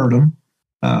doesn't hurt them.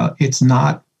 It's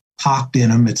not hocked in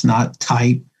them. It's not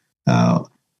tight.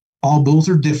 All bulls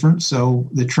are different, so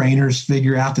the trainers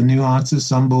figure out the nuances.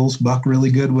 Some bulls buck really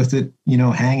good with it,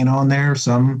 hanging on there.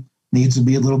 Some needs to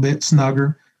be a little bit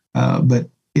snugger, but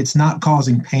it's not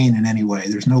causing pain in any way.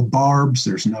 There's no barbs.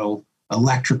 There's no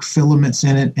electric filaments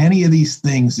in it. Any of these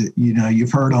things that,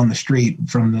 you've heard on the street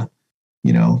from the,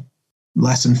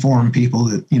 less informed people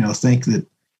that, think that,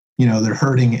 they're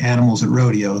hurting animals at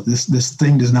rodeo. This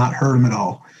thing does not hurt them at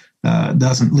all.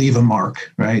 Doesn't leave a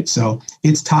mark, right? So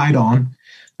it's tied on.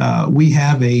 We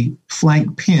have a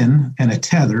flank pin and a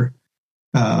tether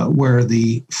where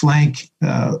the flank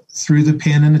through the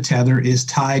pin and the tether is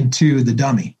tied to the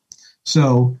dummy.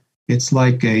 So it's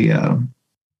like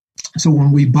so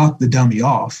when we buck the dummy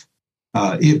off,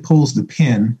 it pulls the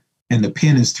pin, and the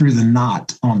pin is through the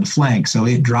knot on the flank. So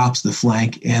it drops the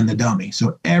flank and the dummy.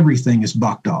 So everything is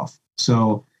bucked off.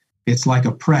 So it's like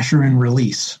a pressure and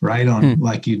release, right?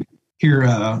 Like you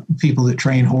hear people that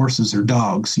train horses or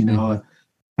dogs,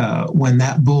 when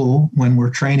that bull, when we're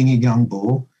training a young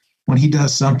bull, when he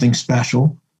does something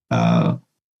special,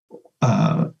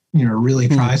 really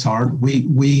tries hard,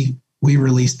 we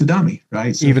release the dummy,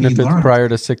 right? So even if it's prior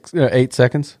to 8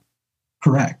 seconds?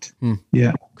 Correct.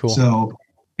 Yeah. Cool. So,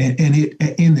 and it,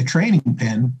 in the training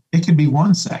pen, it could be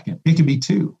 1 second. It could be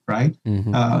 2, right?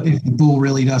 If the bull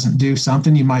really doesn't do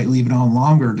something, you might leave it on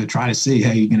longer to try to see,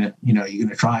 hey, you're going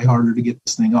to try harder to get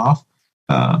this thing off.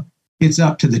 It's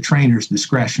up to the trainer's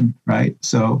discretion, right?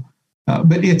 So,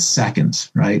 but it's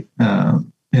seconds, right?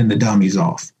 And the dummy's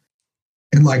off.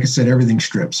 And like I said, everything's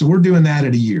stripped. So we're doing that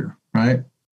at a year, right?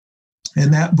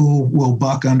 And that bull will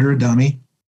buck under a dummy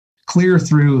clear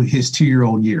through his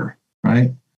 2-year-old year,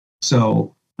 right?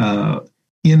 So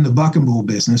in the buck and bull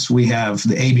business, we have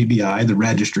the ABBI, the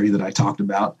registry that I talked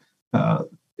about.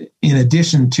 In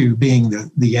addition to being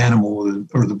the animal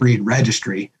or the breed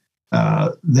registry,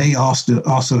 they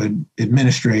also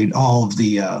administrate all of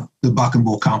the buck and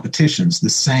bull competitions, the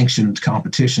sanctioned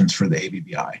competitions for the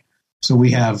ABBI. So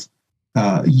we have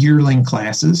yearling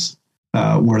classes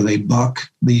where they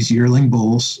buck these yearling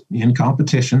bulls in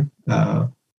competition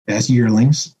as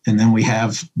yearlings. And then we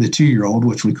have the 2-year-old,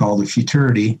 which we call the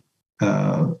futurity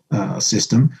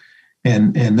system.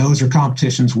 And those are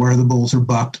competitions where the bulls are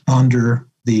bucked under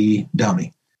the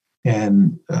dummy.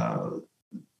 And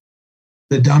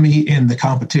the dummy in the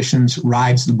competitions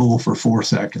rides the bull for 4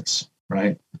 seconds,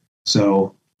 right?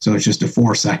 So it's just a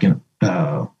 4-second,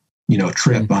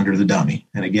 trip under the dummy.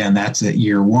 And again, that's at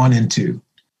year 1 and 2.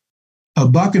 A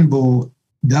buck and bull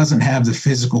doesn't have the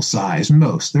physical size.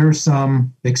 Most, there are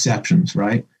some exceptions,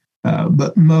 right?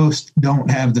 But most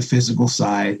don't have the physical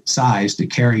size to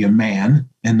carry a man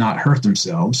and not hurt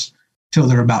themselves till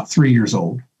they're about 3 years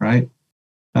old, right?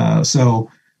 So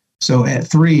at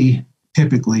 3,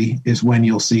 typically is when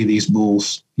you'll see these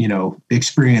bulls,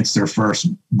 experience their first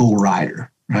bull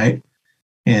rider, right?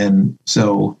 And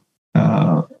so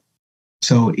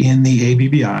in the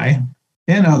ABBI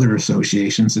and other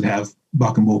associations that have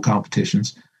buck and bull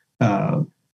competitions, the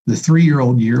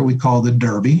 3-year-old year we call the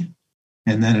Derby,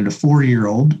 and then at a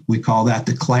 4-year-old we call that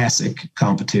the Classic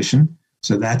competition.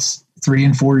 So that's 3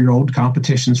 and 4-year-old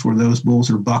competitions where those bulls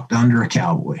are bucked under a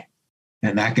cowboy,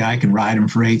 and that guy can ride him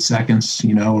for 8 seconds,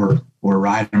 or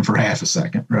ride him for half a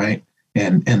second, right?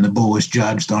 And the bull is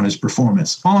judged on his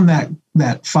performance on that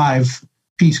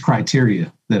 5-piece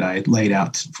criteria that I laid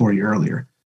out for you earlier.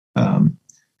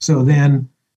 So then,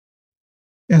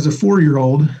 as a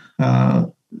 4-year-old,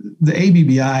 the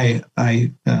ABBI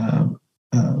I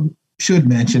should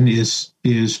mention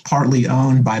is partly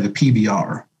owned by the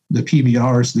PBR. The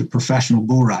PBR is the Professional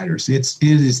Bull Riders. It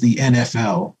is the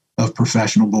NFL of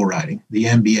professional bull riding, the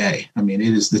NBA. I mean,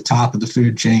 it is the top of the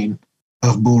food chain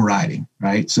of bull riding,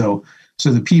 right? So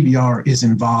the PBR is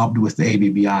involved with the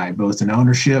ABBI, both in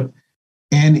ownership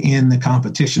and in the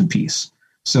competition piece.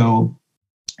 So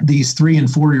these 3 and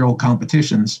 4-year-old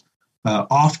competitions,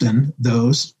 often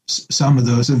some of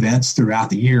those events throughout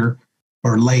the year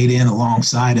are laid in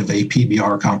alongside of a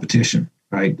PBR competition,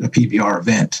 right? A PBR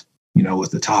event,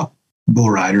 with the top bull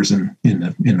riders in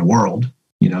the world,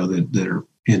 that are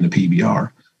in the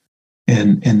PBR.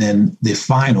 And then the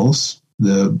finals,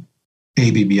 the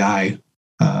ABBI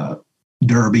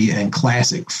Derby and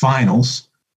Classic finals,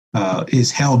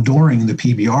 is held during the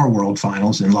PBR World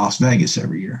Finals in Las Vegas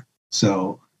every year.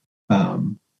 So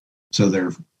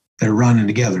they're running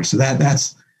together. So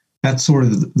that's sort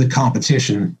of the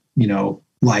competition,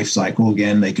 life cycle.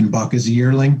 Again, they can buck as a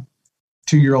yearling,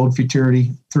 2-year-old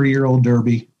futurity, 3-year-old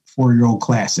Derby, 4-year-old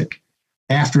Classic.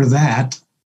 After that,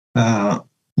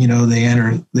 they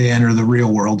enter the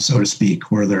real world, so to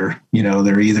speak, where they're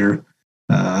either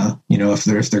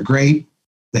if they're great,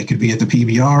 they could be at the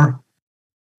PBR,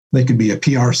 they could be a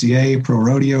PRCA, pro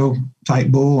rodeo type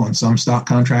bull on some stock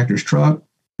contractor's truck,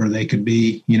 or they could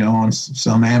be on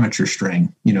some amateur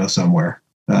string somewhere.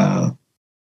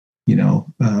 Yep.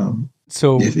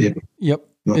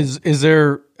 Is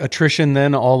there attrition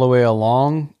then all the way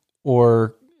along,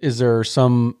 or is there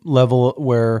some level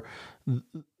where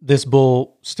this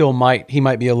bull still might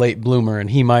be a late bloomer and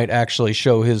he might actually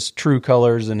show his true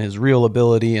colors and his real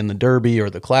ability in the Derby or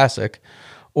the Classic?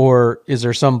 Or is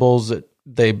there some bulls that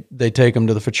they take them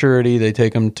to the futurity, they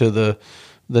take them to the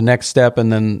next step,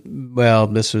 and then, well,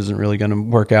 this isn't really going to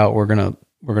work out. We're going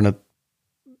to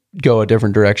go a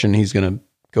different direction. He's going to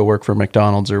go work for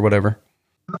McDonald's or whatever.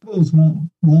 Bulls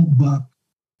won't buck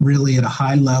really at a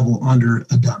high level under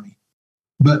a dummy,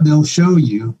 but they'll show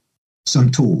you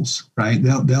some tools, right?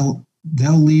 They'll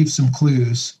leave some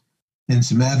clues and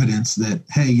some evidence that,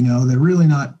 hey, they're really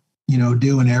not,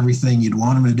 doing everything you'd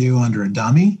want them to do under a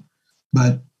dummy,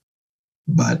 but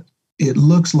it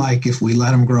looks like if we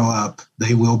let them grow up,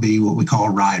 they will be what we call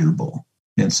a rider bull.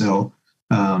 And so,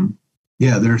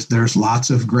 there's lots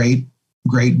of great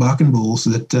bucking bulls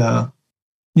that,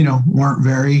 weren't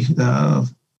very,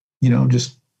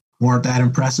 just weren't that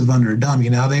impressive under a dummy.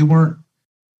 Now they weren't,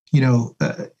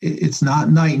 it's not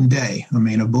night and day. I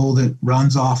mean, a bull that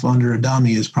runs off under a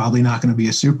dummy is probably not going to be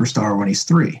a superstar when he's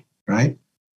 3, right?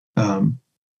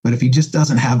 But if he just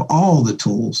doesn't have all the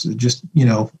tools, just,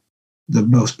 the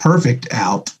most perfect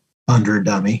out under a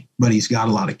dummy, but he's got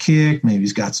a lot of kick, maybe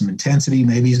he's got some intensity,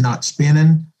 maybe he's not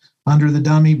spinning under the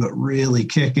dummy, but really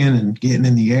kicking and getting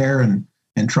in the air and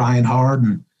trying hard.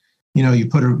 And, you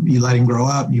let him grow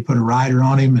up and you put a rider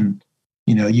on him and,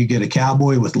 you get a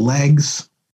cowboy with legs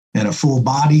and a full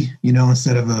body,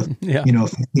 instead of a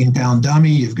 15-pound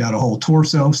dummy, you've got a whole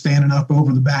torso standing up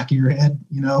over the back of your head,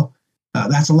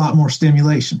 that's a lot more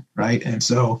stimulation. Right. And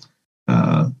so,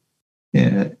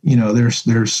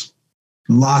 there's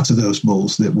lots of those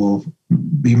bulls that will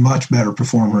be much better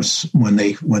performers when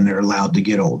they're allowed to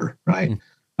get older. Right.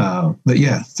 But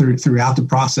yeah, throughout the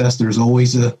process, there's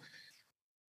always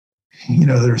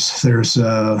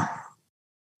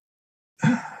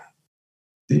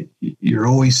you're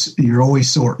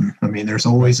always sorting. I mean, there's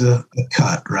always a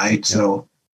cut, right? Yep. So,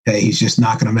 hey, he's just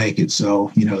not going to make it.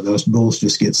 So, those bulls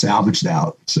just get salvaged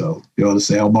out. So go to the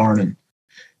sale barn, and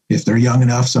if they're young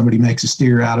enough, somebody makes a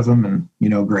steer out of them and,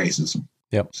 grazes them.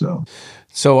 Yep. So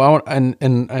I want,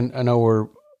 and I know we're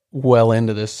well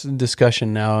into this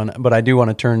discussion now, but I do want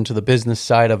to turn to the business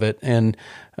side of it. And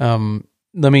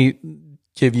let me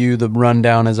give you the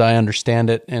rundown as I understand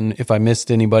it. And if I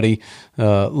missed anybody,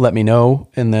 let me know.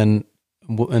 And then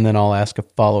I'll ask a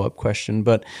follow-up question.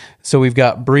 But so we've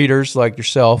got breeders like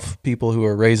yourself, people who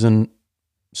are raising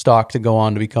stock to go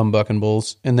on to become bucking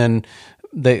bulls. And then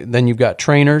you've got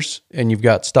trainers and you've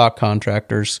got stock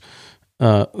contractors.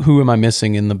 Who am I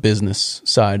missing in the business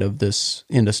side of this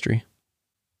industry?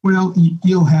 Well,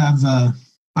 you'll have,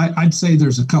 I'd say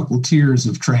there's a couple tiers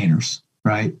of trainers,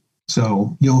 right?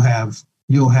 So you'll have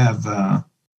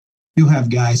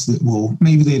guys that will,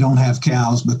 maybe they don't have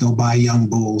cows, but they'll buy young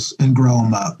bulls and grow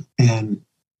them up and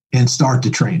start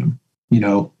to train them,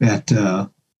 at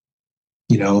a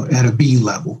B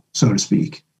level, so to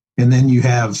speak. And then you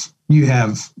have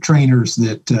trainers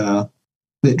that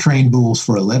train bulls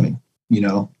for a living,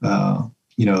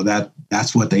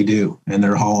 that's what they do. And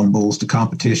they're hauling bulls to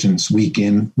competitions week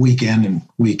in and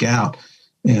week out.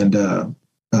 And,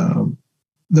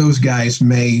 those guys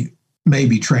may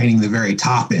be training the very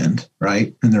top end,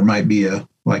 right? And there might be a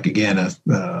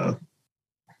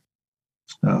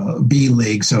B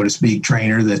league, so to speak,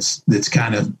 trainer that's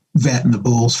kind of vetting the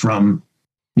bulls from,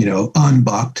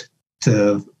 unbucked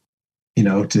to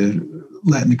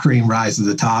letting the cream rise to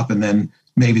the top. And then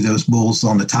maybe those bulls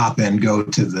on the top end go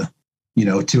to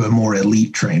to a more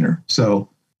elite trainer. So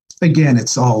again,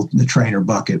 it's all the trainer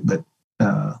bucket, but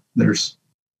there's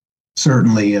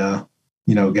certainly,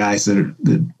 guys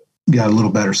that got a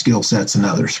little better skill sets than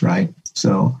others, right?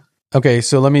 So okay,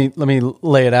 so let me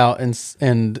lay it out and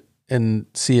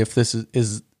see if this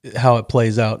is how it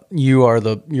plays out. You're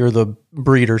the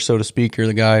breeder, so to speak. You're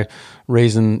the guy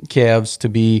raising calves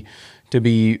to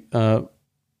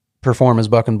perform as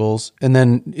bucking bulls. And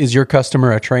then is your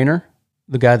customer a trainer?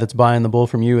 The guy that's buying the bull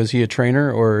from you, is he a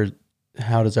trainer, or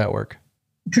how does that work?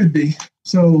 Could be.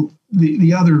 So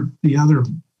the other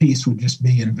piece would just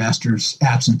be investors,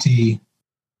 absentee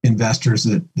investors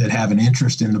that have an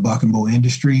interest in the buck and bull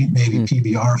industry. Maybe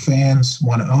PBR fans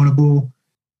want to own a bull,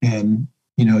 and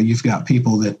you've got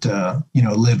people that,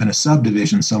 live in a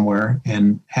subdivision somewhere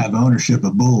and have ownership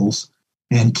of bulls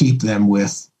and keep them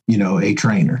with, a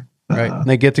trainer. Right.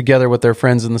 They get together with their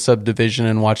friends in the subdivision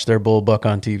and watch their bull buck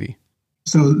on TV.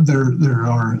 So there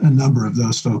are a number of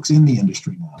those folks in the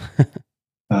industry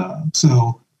now.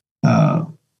 So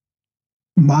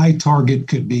my target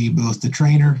could be both the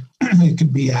trainer, it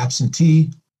could be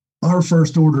absentee. Our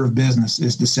first order of business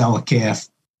is to sell a calf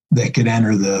that could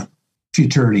enter the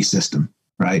futurity system,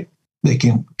 right? They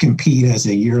can compete as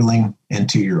a yearling and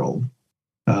 2-year-old.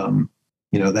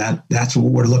 That's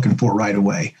what we're looking for right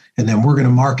away. And then we're going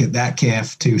to market that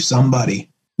calf to somebody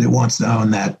that wants to own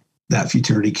that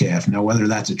futurity calf. Now, whether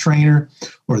that's a trainer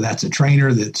or that's a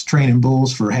trainer that's training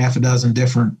bulls for half a dozen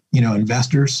different,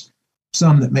 investors,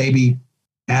 some that maybe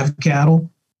have cattle,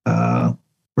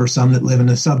 or some that live in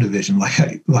a subdivision,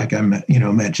 like I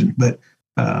mentioned. But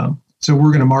so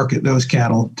we're going to market those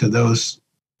cattle to those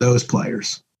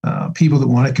players, people that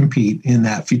want to compete in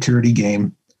that futurity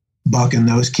game, bucking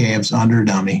those calves under a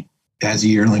dummy as a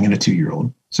yearling and a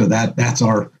 2-year-old. So that's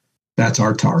our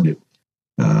target.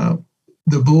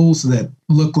 The bulls that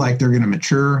look like they're going to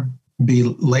mature, be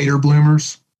later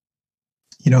bloomers,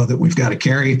 that we've got to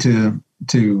carry to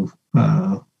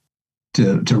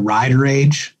rider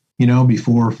age,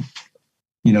 before,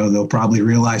 they'll probably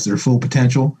realize their full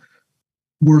potential.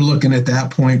 We're looking at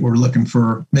that point. We're looking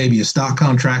for maybe a stock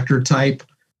contractor type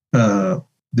that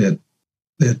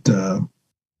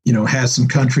has some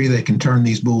country that can turn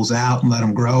these bulls out and let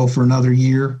them grow for another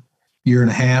year and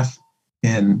a half,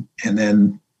 and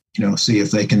then see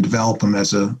if they can develop them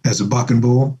as a bucking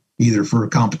bull, either for a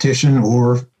competition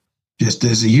or just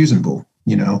as a using bull.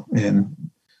 And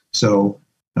so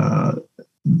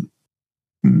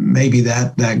maybe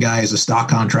that guy is a stock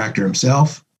contractor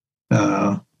himself,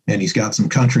 and he's got some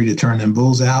country to turn them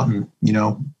bulls out and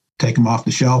take them off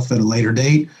the shelf at a later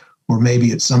date, or maybe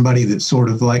it's somebody that's sort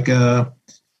of like a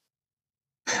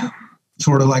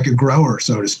grower,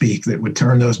 so to speak, that would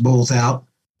turn those bulls out,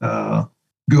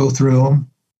 go through them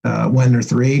when they're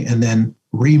 3, and then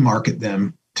remarket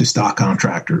them to stock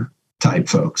contractor type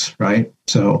folks, right?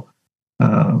 So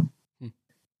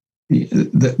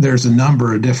there's a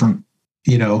number of different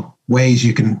ways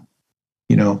you can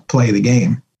play the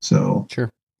game. So sure.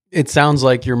 It sounds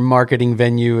like your marketing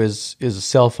venue is a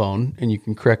cell phone, and you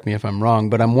can correct me if I'm wrong,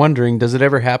 but I'm wondering, does it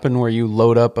ever happen where you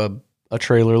load up a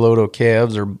trailer load of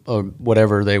calves or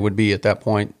whatever they would be at that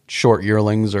point, short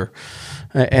yearlings,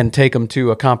 and take them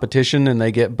to a competition and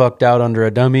they get bucked out under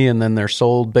a dummy and then they're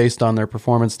sold based on their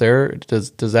performance there?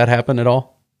 Does that happen at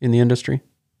all in the industry?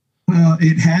 Well,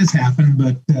 it has happened,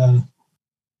 but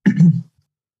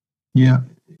yeah,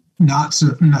 not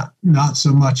so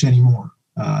much anymore.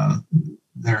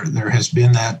 There has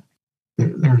been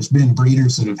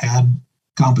breeders that have had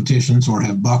competitions or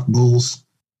have bucked bulls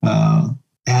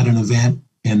at an event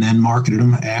and then marketed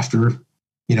them after,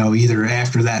 either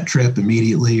after that trip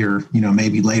immediately or,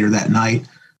 maybe later that night.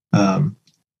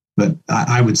 But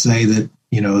I would say that,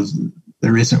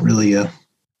 there isn't really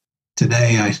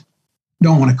today, I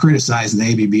don't want to criticize the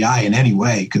ABBI in any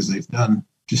way because they've done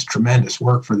just tremendous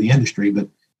work for the industry. But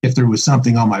if there was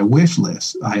something on my wish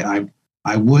list, I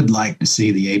would like to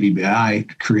see the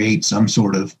ABBI create some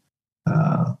sort of,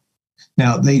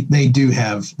 now they do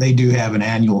have an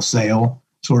annual sale,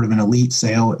 sort of an elite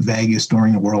sale at Vegas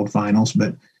during the World Finals,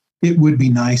 but it would be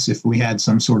nice if we had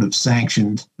some sort of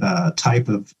sanctioned type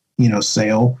of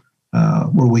sale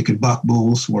where we could buck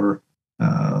bulls, where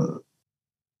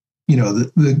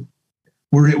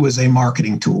where it was a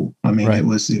marketing tool. I mean, right. It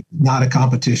was not a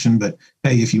competition, but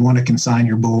hey, if you want to consign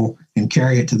your bull and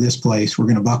carry it to this place, we're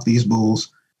going to buck these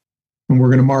bulls and we're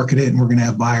going to market it and we're going to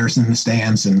have buyers in the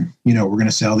stands and we're going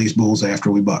to sell these bulls after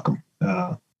we buck them.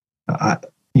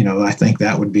 I think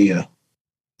that would be a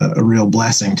real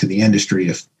blessing to the industry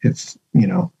if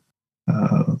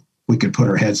we could put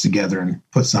our heads together and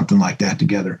put something like that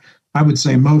together. I would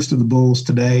say most of the bulls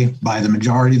today, by the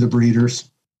majority of the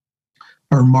breeders,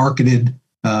 are marketed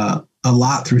a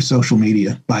lot through social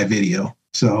media by video.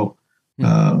 So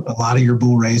a lot of your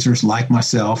bull raisers, like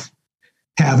myself,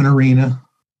 have an arena,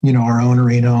 our own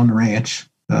arena on the ranch,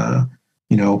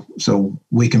 so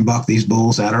we can buck these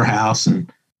bulls at our house.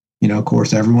 And, of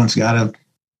course, everyone's got a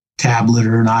tablet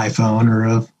or an iPhone or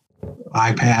a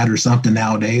iPad or something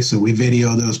nowadays. So we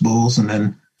video those bulls and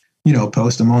then,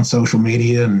 post them on social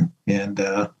media and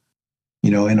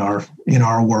in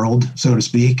our world, so to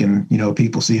speak. And,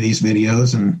 people see these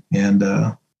videos and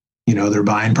they're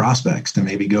buying prospects to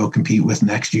maybe go compete with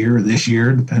next year or this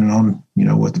year, depending on,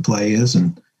 what the play is.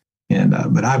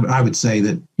 But I would say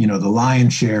that, the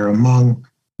lion's share among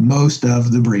most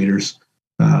of the breeders,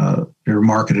 they're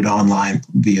marketed online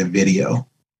via video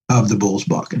of the bulls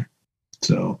bucking.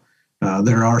 So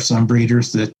there are some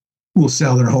breeders that will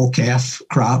sell their whole calf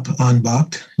crop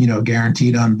unbucked,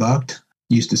 guaranteed unbucked.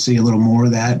 Used to see a little more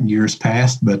of that in years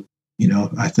past, but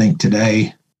I think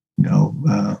today,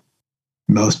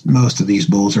 most of these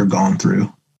bulls are gone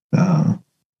through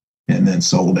and then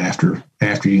sold after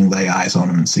you can lay eyes on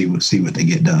them and see what they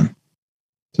get done.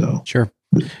 So sure,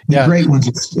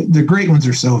 the great ones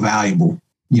are so valuable,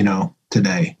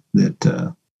 today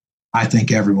that I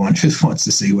think everyone just wants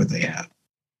to see what they have.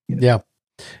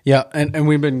 Yeah, and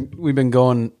we've been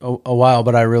going a while,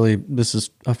 but this is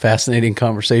a fascinating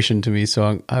conversation to me.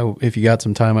 So if you got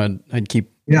some time, I'd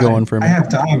keep going for a minute. I have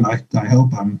time. I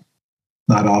hope I'm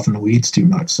not off in the weeds too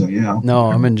much. So yeah.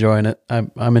 No, I'm enjoying it.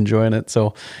 I'm enjoying it.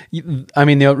 So, I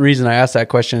mean, the reason I asked that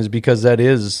question is because that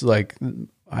is like,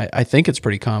 I think it's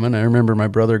pretty common. I remember my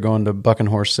brother going to buck and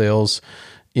horse sales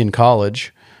in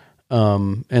college,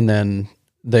 and then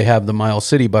they have the Miles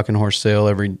City buck and horse sale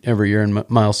every year in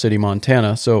Miles City,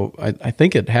 Montana. So I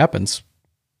think it happens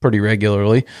pretty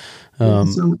regularly. So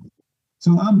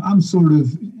I'm sort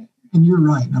of, and you're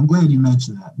right. And I'm glad you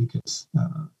mentioned that because,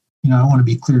 I want to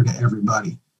be clear to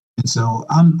everybody. And so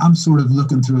I'm sort of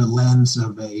looking through a lens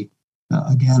of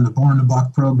again, the Born to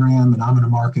Buck program, and I'm going to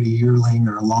market a yearling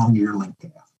or a long yearling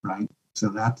calf, right? So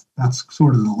that's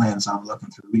sort of the lens I'm looking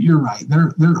through. But you're right.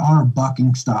 There are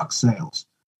bucking stock sales.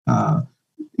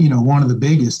 One of the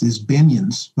biggest is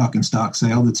Binion's bucking stock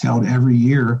sale that's held every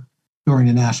year during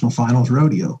the National Finals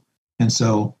Rodeo. And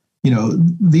so,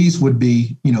 these would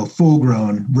be, full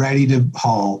grown, ready to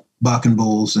haul bucking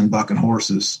bulls and bucking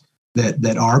horses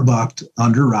that are bucked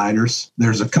under riders.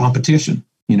 There's a competition,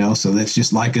 so that's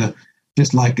just like a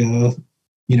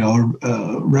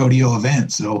rodeo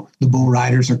event. So the bull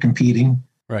riders are competing,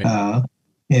 right?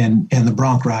 And the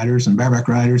bronc riders and bareback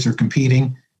riders are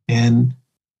competing, and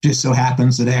just so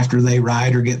happens that after they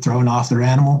ride or get thrown off their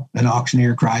animal, an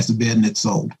auctioneer cries the bid and it's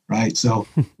sold, right? So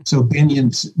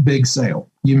Binion's big sale.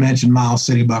 You mentioned Miles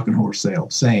City buck and horse sale,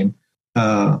 same.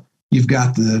 You've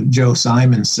got the Joe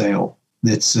Simon sale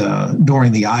that's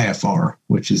during the IFR,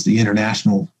 which is the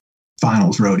International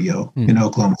Finals Rodeo in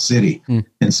Oklahoma City.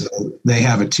 And so they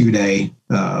have a 2-day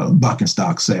buck and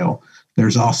stock sale.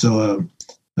 There's also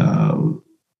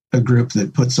a group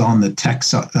that puts on the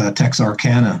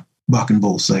Texarkana buck and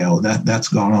bull sale that's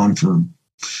gone on for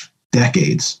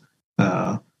decades,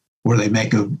 where they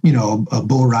make a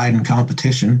bull riding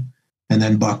competition and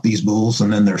then buck these bulls,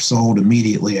 and then they're sold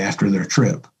immediately after their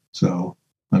trip. So,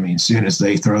 I mean, as soon as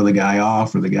they throw the guy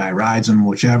off or the guy rides them,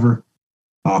 whichever,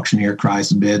 auctioneer cries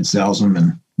the bid, sells them,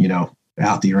 and,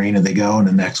 out the arena they go, and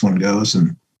the next one goes.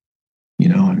 And,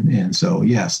 and so,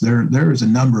 yes, there is a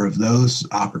number of those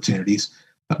opportunities,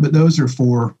 but those are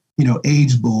for,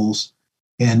 age bulls.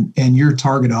 And your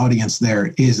target audience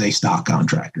there is a stock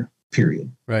contractor,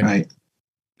 period. Right.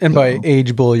 And by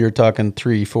age bull, you're talking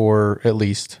 3-4 at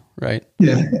least, right?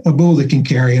 Yeah. A bull that can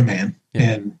carry a man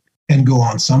and go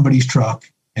on somebody's truck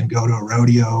and go to a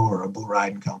rodeo or a bull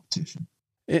riding competition.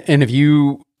 And if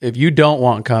you don't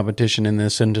want competition in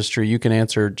this industry, you can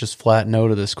answer just flat no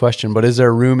to this question. But is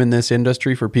there room in this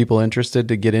industry for people interested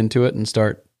to get into it and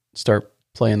start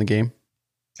playing the game?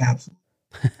 Absolutely.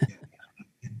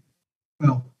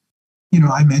 Well,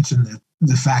 I mentioned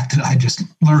the fact that I just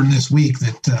learned this week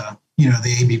that, the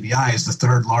ABBI is the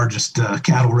third largest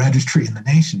cattle registry in the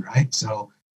nation, right?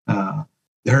 So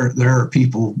there are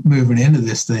people moving into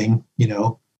this thing,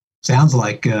 sounds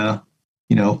like, at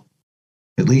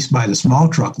least by the small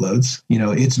truckloads,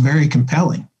 it's very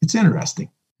compelling. It's interesting.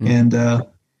 And the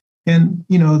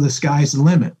sky's the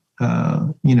limit.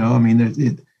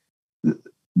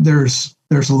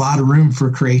 There's a lot of room for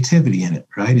creativity in it,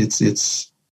 right? It's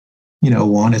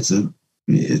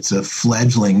a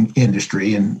fledgling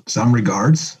industry in some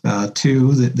regards.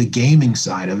 Two, the gaming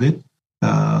side of it,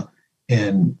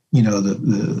 and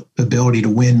the ability to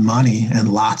win money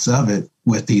and lots of it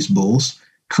with these bulls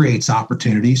creates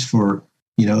opportunities for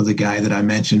the guy that I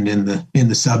mentioned in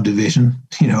the subdivision,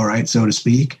 right, so to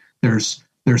speak. There's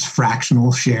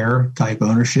fractional share type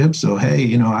ownership. So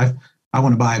hey, I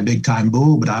want to buy a big time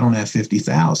bull, but I don't have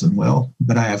 50,000. Well,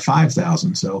 but I have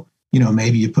 5,000. So,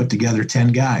 maybe you put together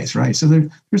 10 guys, right? So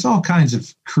there's all kinds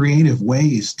of creative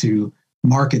ways to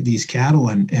market these cattle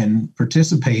and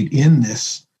participate in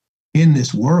this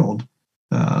world.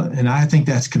 And I think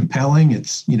that's compelling.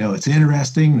 It's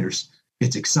interesting.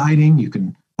 It's exciting. You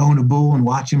can own a bull and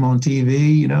watch him on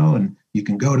TV, and you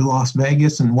can go to Las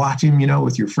Vegas and watch him,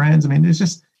 with your friends. I mean,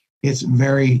 it's a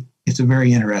very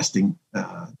interesting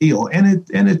deal, and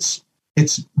it's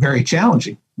very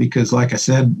challenging because, like I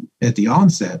said at the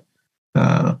onset,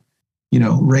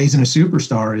 raising a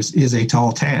superstar is a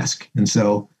tall task. And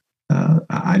so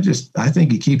I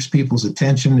think it keeps people's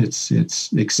attention.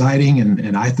 It's exciting.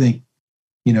 And I think,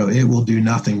 it will do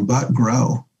nothing but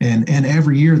grow. And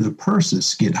every year the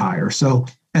purses get higher. So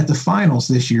at the finals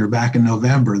this year, back in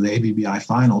November, the ABBI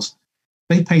finals,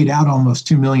 they paid out almost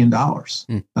 $2 million.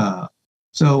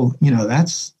 So,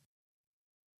 that's,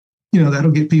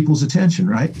 that'll get people's attention,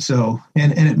 right? So,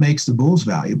 and it makes the bulls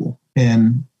valuable.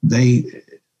 And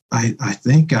I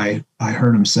think I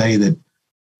heard him say that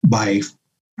by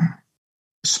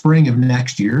spring of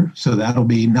next year, so that'll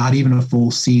be not even a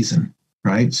full season,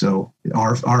 right? So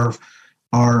our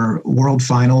World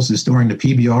Finals is during the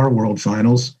PBR World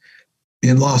Finals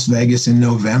in Las Vegas in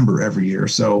November every year.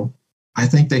 So I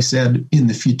think they said in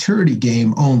the futurity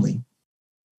game only,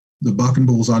 the buck and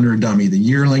bulls under a dummy, the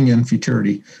yearling and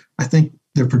futurity, I think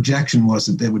the projection was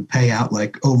that they would pay out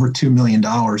like over $2 million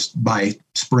by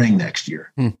spring next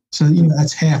year. So,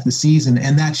 that's half the season.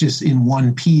 And that's just in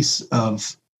one piece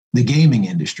of the gaming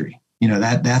industry.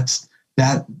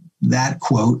 That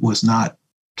quote was not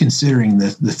considering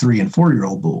the 3 and 4 year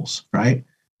old bulls. Right.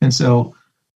 And so,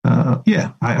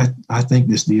 I think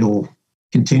this deal will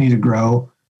continue to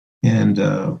grow, and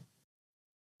I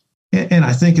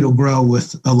think it'll grow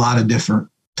with a lot of different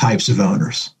types of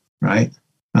owners. Right.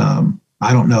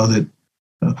 I don't know that.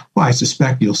 I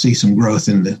suspect you'll see some growth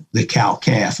in the cow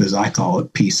calf, as I call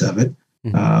it, piece of it.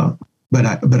 But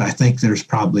I think there's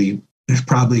probably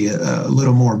a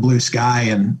little more blue sky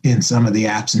in some of the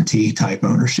absentee type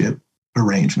ownership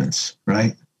arrangements,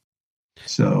 right?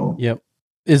 So, yep.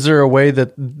 Is there a way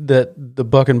that the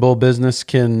buck and bull business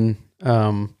can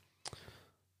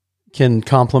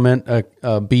complement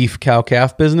a beef cow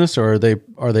calf business, or are they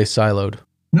siloed?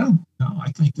 No,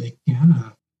 I think they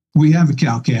can. We have a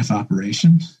cow calf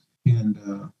operation,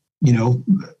 and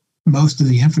most of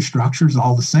the infrastructure is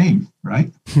all the same,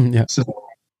 right? Yeah. So,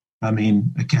 I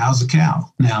mean, a cow's a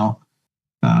cow. Now,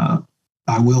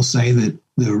 I will say that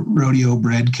the rodeo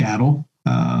bred cattle,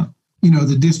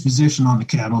 the disposition on the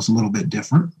cattle is a little bit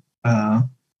different.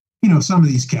 Some of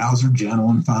these cows are gentle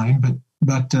and fine,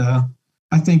 but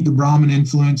I think the Brahman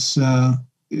influence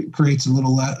creates a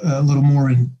little more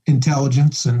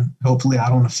intelligence, and hopefully I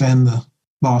don't offend the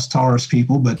Los Taurus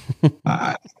people, but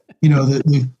the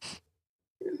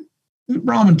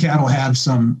Brahman cattle have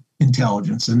some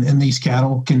intelligence, and these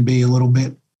cattle can be a little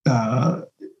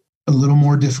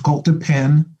more difficult to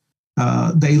pen.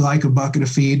 They like a bucket of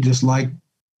feed just like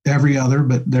every other,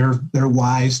 but they're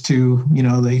wise to,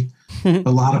 a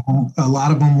lot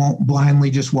of them won't blindly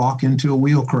just walk into a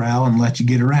wheel corral and let you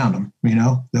get around them.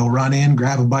 They'll run in,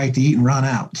 grab a bite to eat, and run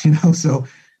out. So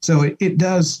it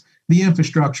does. The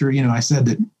infrastructure, I said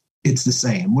that it's the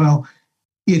same. Well,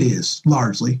 it is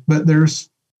largely, but there's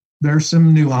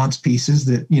some nuanced pieces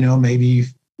that, maybe,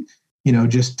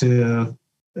 just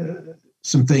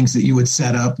some things that you would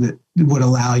set up that would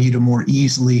allow you to more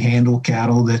easily handle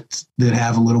cattle that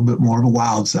have a little bit more of a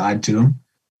wild side to them.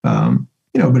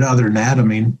 But other than that, I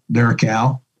mean, they're a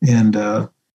cow, and, the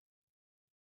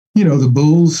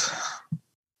bulls,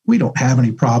 we don't have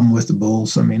any problem with the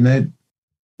bulls. I mean,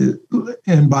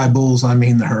 and by bulls, I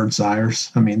mean the herd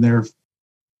sires. I mean, they're,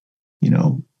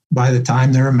 by the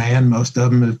time they're a man, most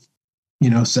of them have,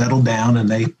 settled down, and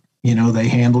they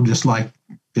handle just like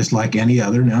any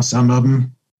other. Now, some of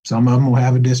them will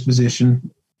have a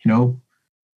disposition,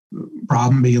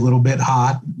 problem, be a little bit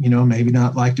hot, maybe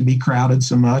not like to be crowded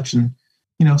so much. And,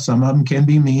 some of them can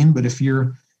be mean, but if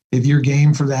you're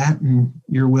game for that and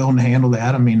you're willing to handle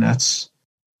that, I mean, that's,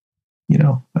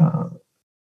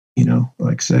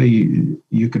 like say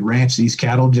you could ranch these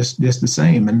cattle just the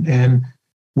same. And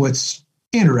what's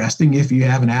interesting, if you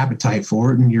have an appetite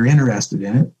for it and you're interested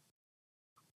in it,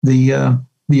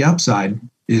 the upside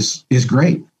is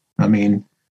great. I mean,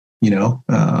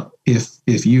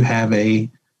 if you have a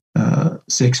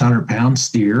 600-pound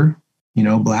steer,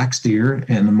 black steer,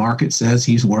 and the market says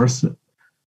he's worth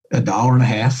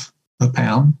 $1.50 a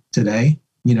pound today,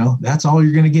 that's all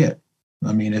you're going to get.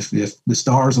 I mean, if the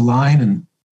stars align and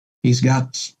he's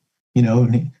got,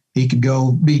 he could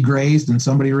go be grazed and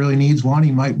somebody really needs one,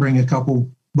 he might bring a couple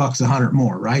bucks, $100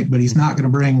 more, right? But he's not going to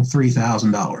bring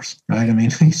 $3,000, right? I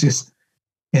mean, he's just,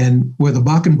 and with a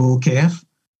buck and bull calf,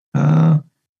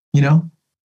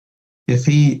 if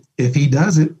he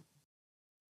does it,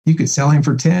 you could sell him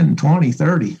for 10, 20,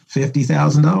 30,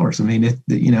 $50,000. I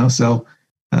mean, so,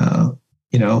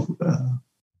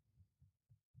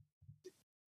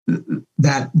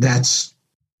 that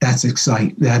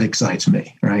excites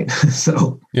me. Right.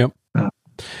 So, yep.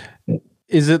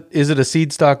 Is it a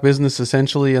seed stock business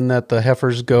essentially, in that the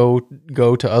heifers go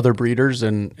to other breeders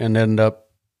and end up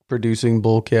producing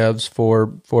bull calves for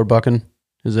bucking?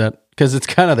 Is that because it's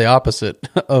kind of the opposite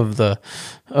of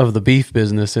the beef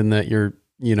business in that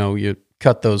you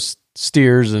cut those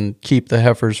steers and keep the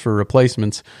heifers for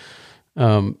replacements.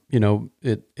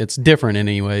 It's different in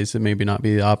any ways. It maybe not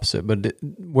be the opposite, but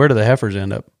where do the heifers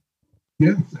end up?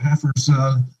 Yeah,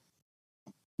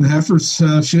 the heifers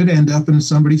should end up in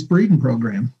somebody's breeding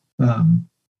program.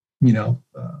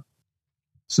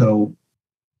 So,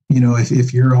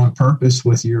 if you're on purpose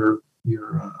with your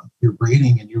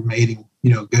breeding and you're mating,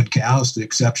 good cows to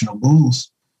exceptional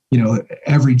bulls,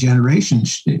 every generation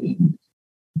in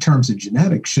terms of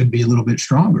genetics should be a little bit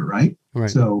stronger, right? Right.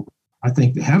 So I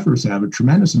think the heifers have a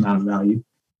tremendous amount of value.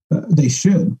 They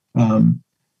should.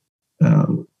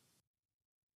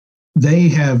 They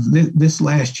have this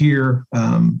last year,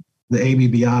 the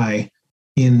ABBI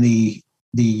in the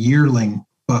yearling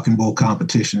buck and bull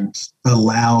competitions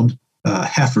allowed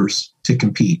heifers to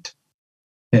compete.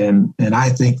 And I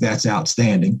think that's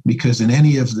outstanding because in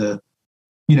any of the,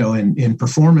 in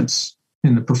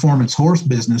the performance horse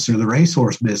business or the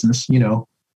racehorse business,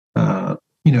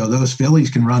 those fillies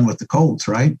can run with the colts,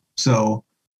 right? So,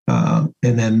 and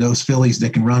then those fillies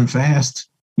that can run fast,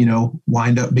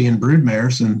 wind up being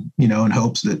broodmares and, in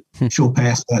hopes that she'll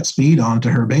pass that speed on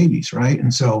to her babies, right?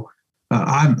 And so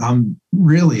I'm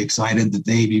really excited that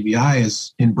the ABBI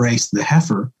has embraced the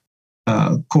heifer.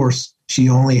 Of course, she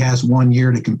only has 1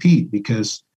 year to compete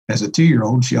because as a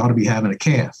 2-year-old, she ought to be having a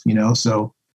calf,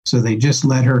 so they just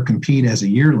let her compete as a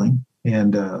yearling.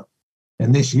 And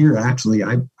this year, actually,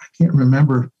 I can't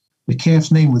remember, the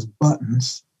calf's name was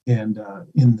Buttons, and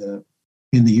in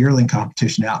the yearling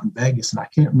competition out in Vegas, and I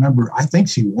can't remember. I think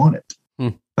she won it.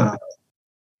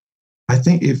 I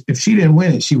think if she didn't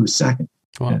win it, she was second.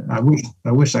 Wow.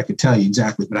 I wish I could tell you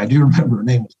exactly, but I do remember her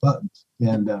name was Buttons,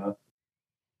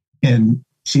 and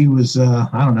she was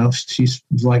I don't know, she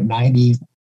was like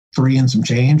 93 and some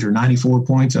change or 94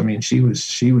 points. I mean, she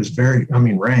was very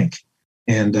rank,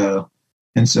 and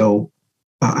so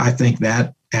I think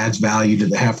that adds value to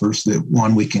the heifers that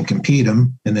one, we can compete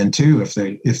them. And then two, if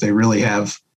they really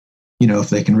have, if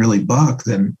they can really buck,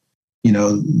 then,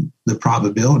 the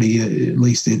probability, at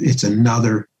least it's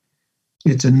another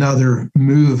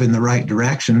move in the right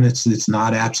direction. It's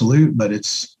not absolute, but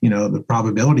it's, the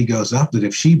probability goes up that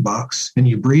if she bucks and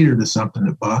you breed her to something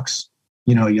that bucks,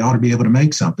 you ought to be able to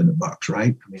make something that bucks,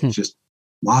 right? I mean, it's just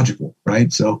logical,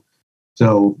 right? So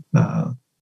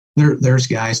there's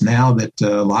guys now that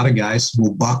a lot of guys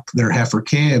will buck their heifer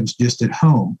calves just at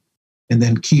home and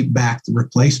then keep back the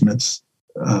replacements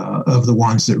of the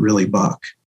ones that really buck,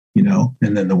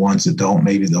 and then the ones that don't,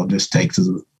 maybe they'll just take to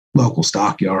the local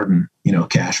stockyard and,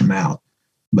 cash them out.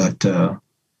 But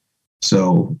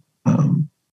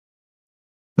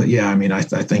yeah, I mean, I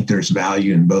think there's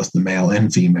value in both the male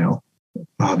and female.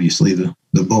 Obviously the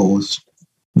bull is,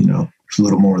 there's a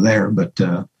little more there, but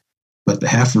the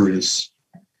heifer is,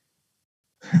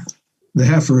 the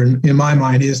heifer in my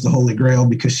mind is the holy grail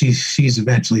because she's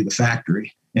eventually the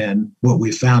factory. And what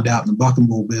we found out in the buck and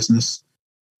bull business,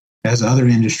 as other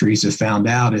industries have found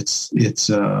out, it's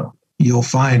you'll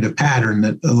find a pattern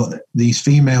that these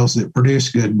females that produce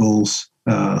good bulls,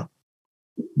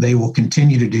 they will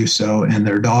continue to do so, and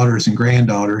their daughters and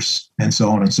granddaughters and so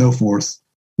on and so forth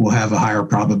will have a higher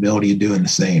probability of doing the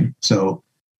same. So,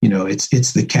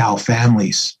 it's the cow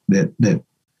families that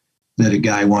a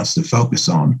guy wants to focus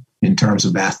on in terms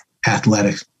of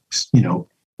athletics,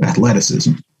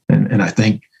 athleticism. And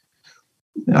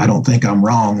I don't think I'm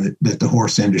wrong that the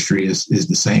horse industry is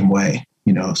the same way.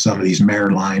 Some of these mare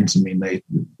lines, I mean, they,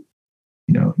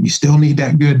 you still need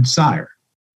that good sire,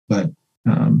 but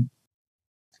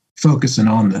focusing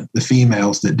on the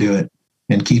females that do it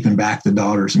and keeping back the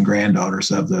daughters and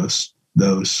granddaughters of those,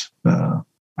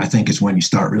 I think is when you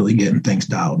start really getting things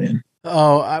dialed in.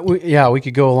 Oh, we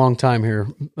could go a long time here,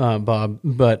 Bob,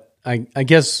 but I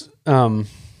guess,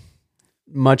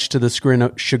 much to the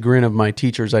chagrin of my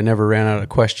teachers, I never ran out of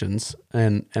questions,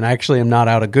 and actually I'm not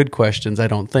out of good questions. I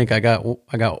don't think I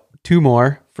got 2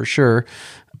 more for sure.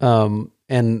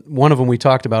 And one of them we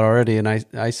talked about already. And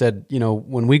I said,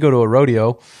 when we go to a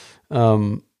rodeo,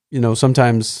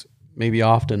 sometimes, maybe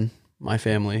often, my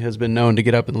family has been known to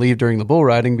get up and leave during the bull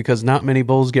riding because not many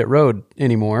bulls get rode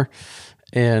anymore.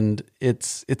 And it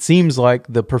seems like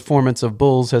the performance of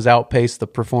bulls has outpaced the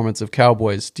performance of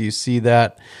cowboys. Do you see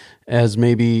that as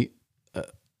maybe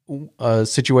a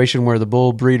situation where the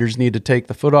bull breeders need to take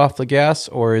the foot off the gas,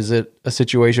 or is it a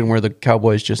situation where the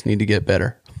cowboys just need to get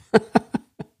better?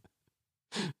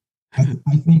 I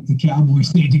think the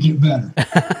cowboys need to get better.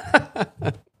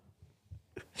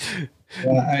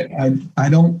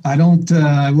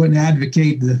 I wouldn't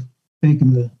advocate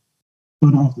thinking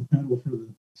foot off the pedal for the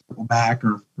circle back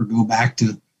or go back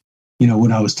to,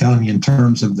 what I was telling you in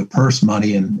terms of the purse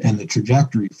money and the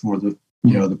trajectory for the,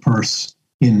 the purse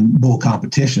in bull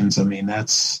competitions. I mean,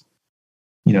 that's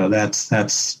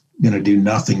going to do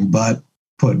nothing but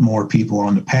put more people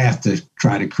on the path to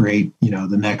try to create,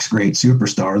 the next great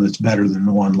superstar that's better than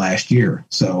the one last year.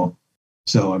 So,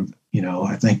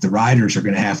 I think the riders are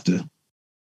going to have to,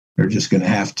 they're just going to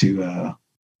have to,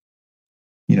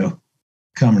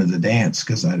 come to the dance,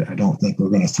 because I don't think we're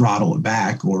going to throttle it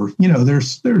back. Or,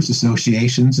 there's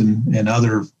associations and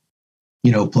other,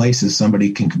 places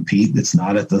somebody can compete that's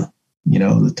not at the,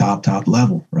 the top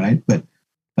level. Right. But,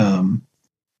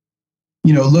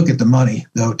 look at the money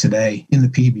though today in the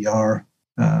PBR,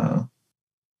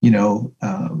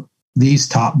 these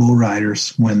top bull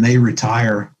riders, when they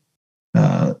retire,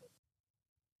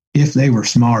 if they were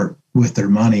smart with their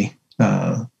money,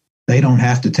 they don't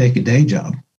have to take a day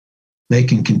job. They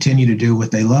can continue to do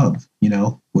what they love,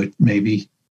 with maybe,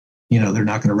 they're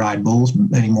not going to ride bulls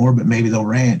anymore, but maybe they'll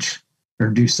ranch or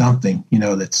do something,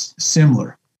 that's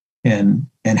similar and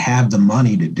have the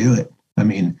money to do it. I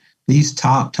mean, these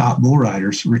top bull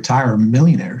riders retire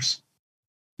millionaires.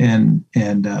 And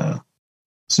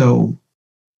so,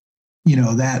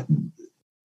 that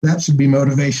should be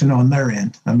motivation on their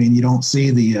end. I mean, you don't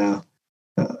see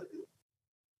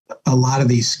a lot of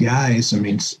these guys. I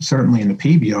mean, certainly in the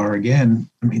PBR, again,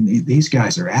 I mean, these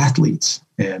guys are athletes,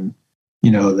 and,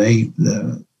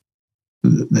 the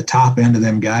top end of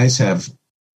them guys have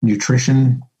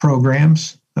nutrition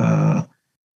programs.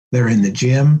 They're in the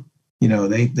gym.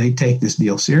 They take this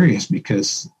deal serious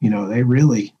because, they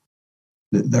really,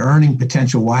 the earning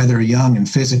potential while they're young and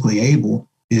physically able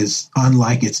is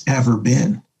unlike it's ever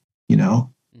been,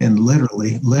 and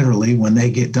literally when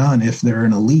they get done, if they're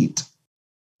an elite,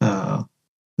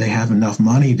 they have enough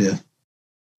money to,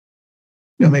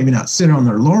 maybe not sit on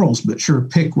their laurels, but sure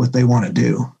pick what they want to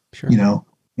do, sure.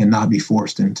 And not be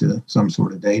forced into some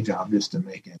sort of day job just to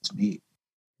make ends meet.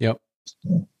 Yep.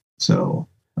 So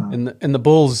and the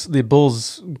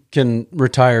bulls can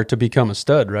retire to become a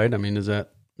stud, right? I mean, is that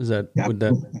yeah, would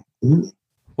that?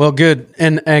 Well, good.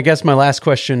 And I guess my last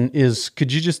question is,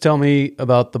 could you just tell me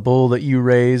about the bull that you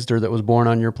raised or that was born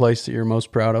on your place that you're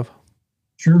most proud of?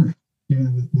 Sure. Yeah,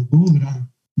 the bull that I'm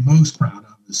most proud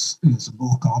of is a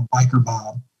bull called Biker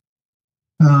Bob.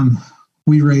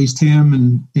 We raised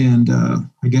him, and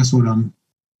I guess what I'm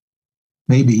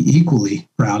maybe equally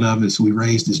proud of is we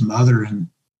raised his mother and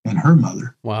her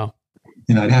mother. Wow.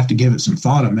 And I'd have to give it some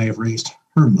thought. I may have raised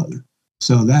her mother.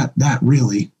 So that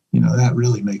really, that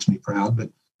really makes me proud.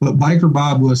 But Biker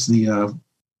Bob was the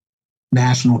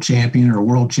national champion or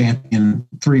world champion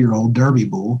 3-year-old Derby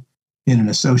bull in an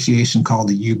association called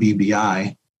the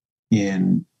UBBI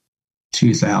in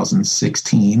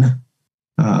 2016.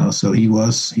 So he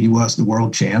was the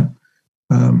world champ.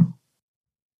 As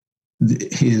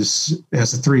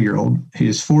a 3-year-old,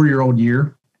 his 4-year-old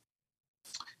year,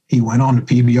 he went on the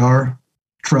PBR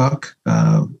truck.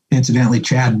 Incidentally,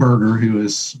 Chad Berger, who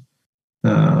is,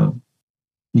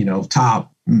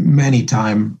 top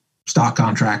many-time stock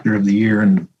contractor of the year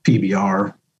in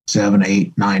PBR, 7,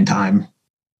 8, 9-time,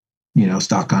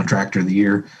 stock contractor of the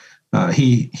year.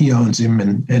 He owns him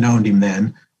and owned him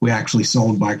then. We actually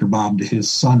sold Biker Bob to his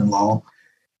son-in-law,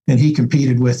 and he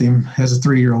competed with him as a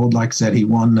 3-year-old. Like I said, he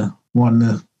won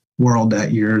the world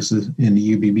that year in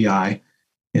the UBBI.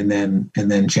 And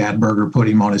then Chad Berger put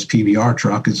him on his PBR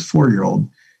truck as a 4-year-old.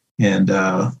 And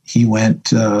he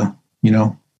went,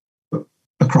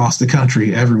 across the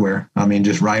country, everywhere. I mean,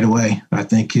 just right away. I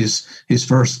think his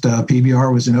first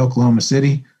PBR was in Oklahoma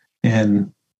City.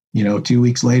 And, 2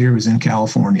 weeks later, he was in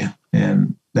California.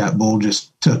 And that bull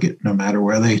just took it. No matter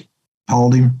where they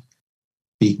hauled him,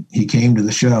 he came to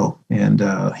the show. And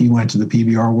he went to the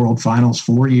PBR World Finals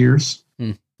 4 years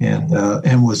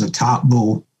and was a top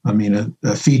bull. I mean,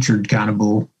 a featured kind of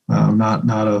bull, not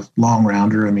a long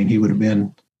rounder. I mean, he would have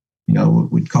been,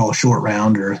 what we'd call a short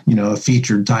round or, a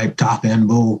featured type top end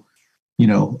bull,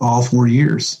 all 4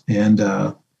 years. And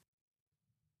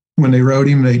when they rode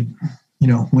him, they'd,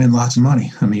 win lots of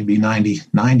money. I mean, be 90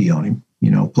 on him,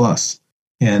 plus.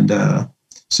 And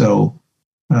so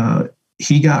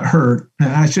he got hurt.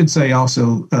 And I should say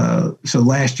also, so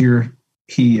last year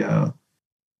he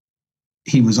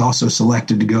was also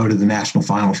selected to go to the National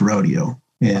Finals Rodeo,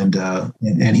 and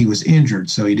he was injured,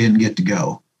 so he didn't get to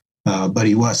go. But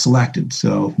he was selected,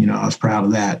 so I was proud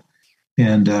of that.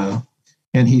 And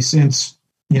he since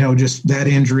just that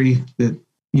injury that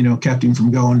kept him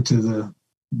from going to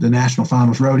the National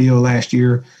Finals Rodeo last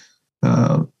year.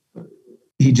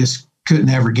 He just couldn't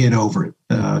ever get over it.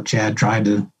 Chad tried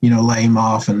to, lay him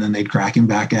off, and then they'd crack him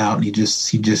back out, and he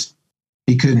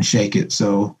couldn't shake it.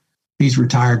 So he's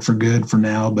retired for good for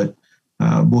now. But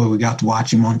boy, we got to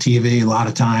watch him on TV a lot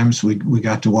of times. We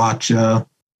got to watch,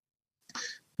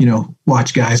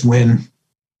 watch guys win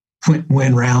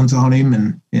rounds on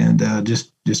him, and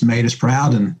just made us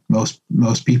proud. And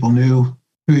most people knew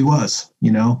who he was,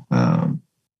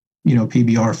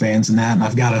 PBR fans and that. And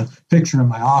I've got a picture in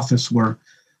my office where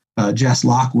Jess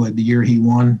Lockwood, the year he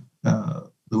won, the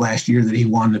last year that he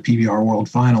won the PBR World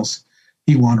Finals,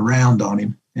 he won a round on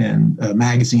him. And a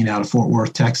magazine out of Fort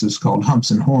Worth, Texas called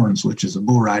Humps and Horns, which is a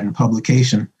bull riding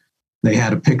publication, they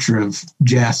had a picture of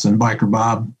Jess and Biker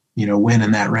Bob,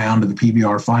 winning that round of the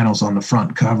PBR Finals on the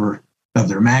front cover of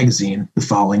their magazine the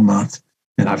following month.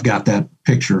 And I've got that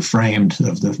picture framed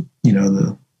of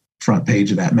the front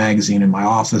page of that magazine in my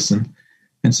office. And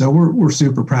so we're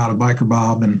super proud of Biker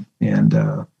Bob and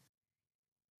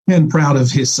proud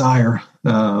of his sire,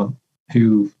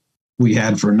 who we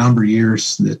had for a number of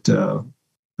years, that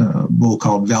bull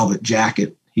called Velvet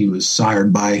Jacket. He was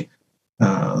sired by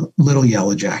Little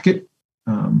Yellow Jacket,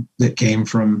 that came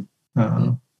from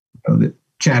that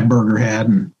Chad Berger had,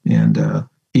 and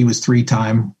he was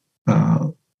 3-time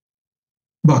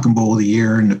Buck and Bull of the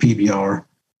Year in the PBR.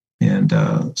 And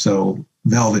so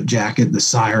Velvet Jacket, the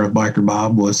sire of Biker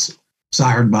Bob, was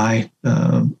sired by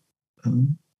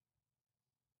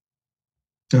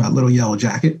Little Yellow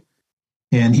Jacket,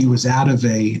 and he was out of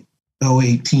a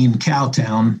 018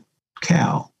 Cowtown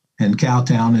cow, and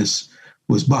Cowtown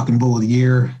was Buck and Bull of the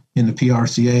Year in the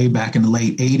PRCA back in the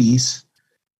late 80s.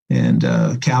 And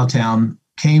Cowtown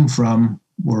came from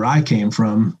where I came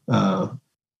from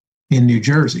in New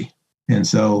Jersey. And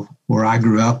so where I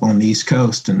grew up on the East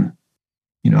Coast, and,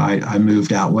 I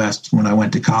moved out west when I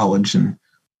went to college,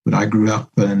 but I grew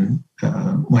up and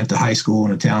went to high school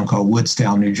in a town called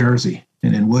Woodstown, New Jersey.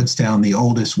 And in Woodstown, the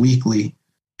oldest weekly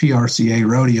PRCA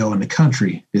rodeo in the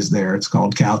country is there. It's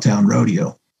called Cowtown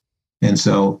Rodeo. And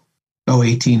so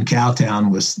 018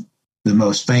 Cowtown was the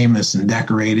most famous and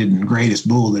decorated and greatest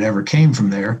bull that ever came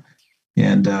from there.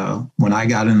 And when I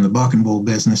got into the buck and bull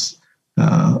business,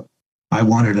 I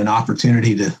wanted an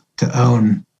opportunity to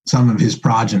own some of his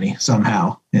progeny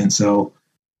somehow. And so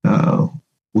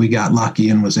we got lucky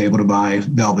and was able to buy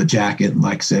Velvet Jacket. And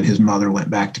like I said, his mother went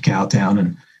back to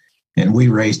Cowtown, and we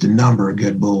raised a number of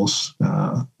good bulls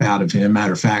out of him.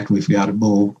 Matter of fact, we've got a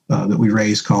bull that we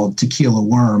raised called Tequila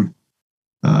Worm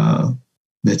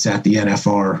that's at the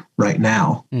NFR right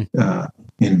now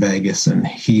in Vegas, and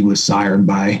he was sired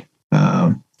by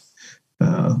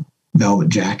Velvet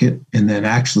Jacket. And then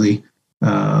actually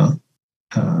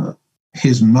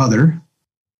his mother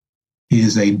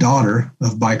is a daughter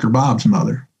of Biker Bob's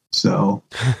mother. So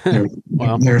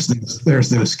wow. there's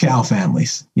those cow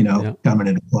families, coming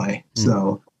into play.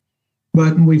 So,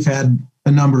 but we've had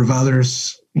a number of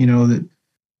others, that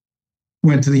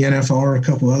went to the NFR, a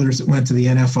couple others that went to the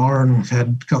NFR, and we've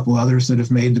had a couple others that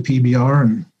have made the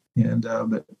PBR.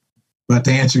 But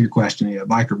to answer your question,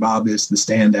 Biker Bob is the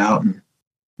standout,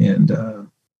 and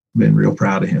been real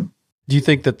proud of him. Do you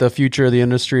think that the future of the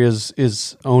industry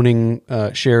is owning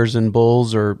shares in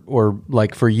bulls, or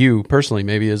like for you personally,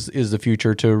 maybe is the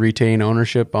future to retain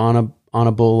ownership on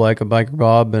a bull like a Biker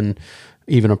Bob, and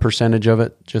even a percentage of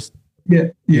it? I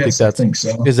think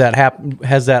so. Is that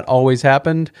has that always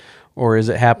happened, or is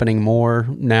it happening more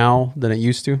now than it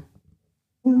used to?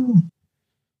 I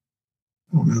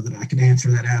don't know that I can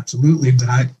answer that absolutely, but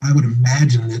I would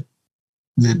imagine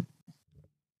that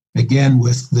again,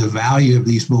 with the value of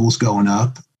these bulls going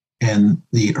up and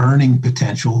the earning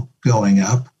potential going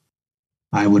up,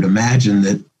 I would imagine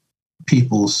that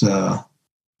people's,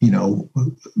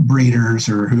 breeders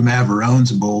or whomever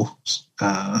owns a bull,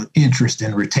 interest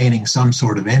in retaining some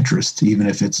sort of interest, even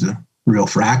if it's a real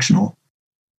fractional,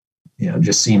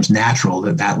 just seems natural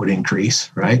that would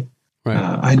increase, right?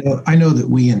 Right. I know that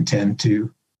we intend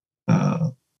to.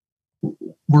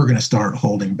 We're going to start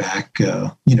holding back,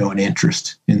 an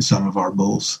interest in some of our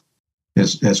bulls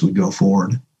as we go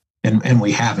forward. And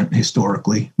we haven't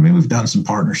historically. I mean, we've done some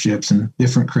partnerships and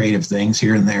different creative things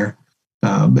here and there,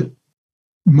 but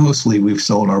mostly we've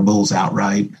sold our bulls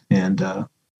outright. And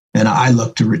I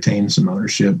look to retain some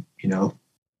ownership,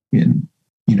 in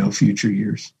future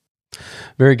years.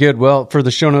 Very good. Well, for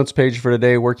the show notes page for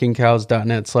today,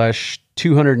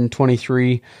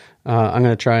 workingcows.net/223, I'm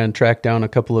going to try and track down a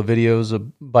couple of videos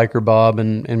of Biker Bob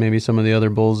and maybe some of the other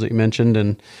bulls that you mentioned,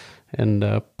 and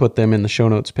put them in the show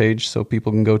notes page so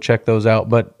people can go check those out.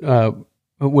 But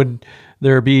would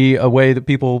there be a way that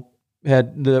people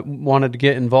wanted to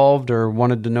get involved or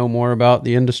wanted to know more about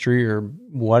the industry or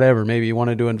whatever, maybe you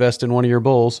wanted to invest in one of your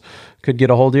bulls, could get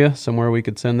a hold of you, somewhere we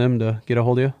could send them to get a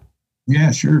hold of you?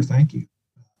 Yeah, sure. Thank you.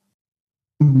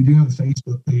 We do have a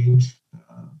Facebook page,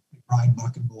 McBride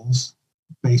Bucking Bulls,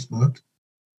 Facebook.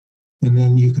 And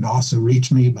then you could also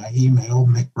reach me by email,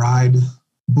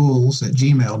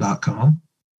 McBrideBulls@gmail.com.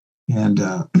 And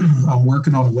I'm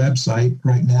working on a website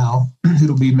right now.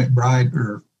 It'll be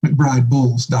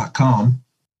McBrideBulls.com.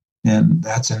 And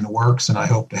that's in the works. And I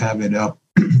hope to have it up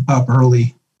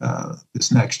early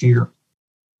this next year,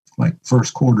 like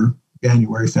first quarter,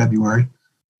 January, February.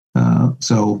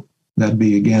 So that'd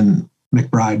be, again,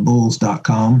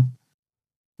 McBrideBulls.com.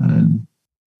 And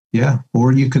yeah,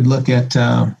 or you could look at,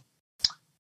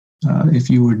 if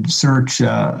you would search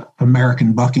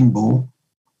American Bucking Bull,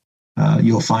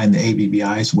 you'll find the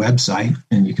ABBI's website,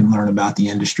 and you can learn about the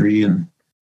industry and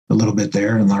a little bit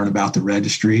there, and learn about the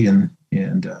registry and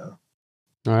all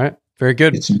right. Very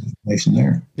good. Get some information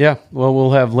there. Yeah. Well,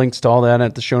 we'll have links to all that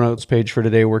at the show notes page for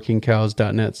today,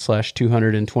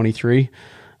 workingcows.net/223.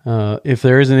 If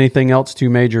there is anything else too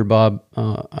major, Bob,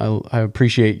 I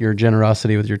appreciate your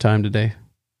generosity with your time today.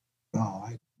 Oh,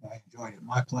 I enjoyed it.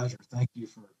 My pleasure. Thank you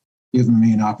for giving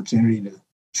me an opportunity to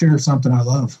share something I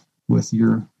love with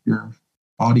your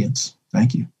audience.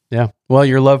 Thank you. Yeah. Well,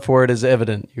 your love for it is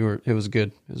evident. It was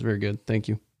good. It was very good. Thank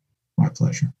you. My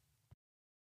pleasure.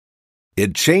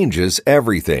 It changes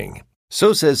everything.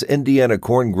 So says Indiana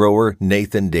corn grower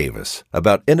Nathan Davis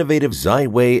about innovative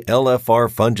Xyway LFR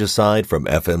fungicide from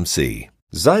FMC.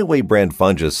 Xyway brand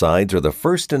fungicides are the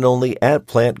first and only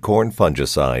at-plant corn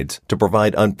fungicides to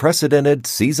provide unprecedented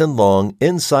season-long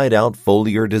inside-out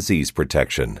foliar disease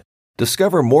protection.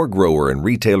 Discover more grower and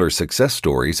retailer success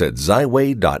stories at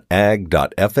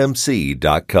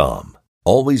xyway.ag.fmc.com.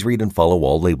 Always read and follow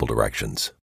all label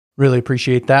directions. Really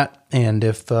appreciate that. And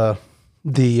if the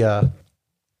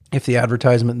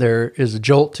advertisement there is a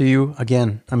jolt to you,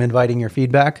 again, I'm inviting your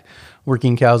feedback,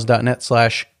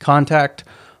 workingcows.net/contact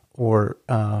or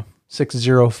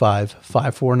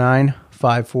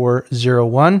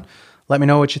 605-549-5401. Let me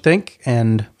know what you think,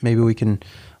 and maybe we can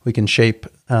shape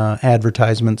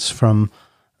advertisements from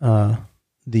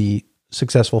the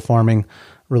successful farming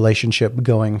relationship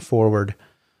going forward.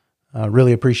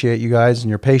 Really appreciate you guys and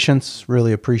your patience.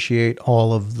 Really appreciate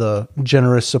all of the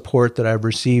generous support that I've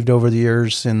received over the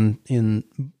years in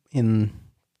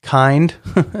kind,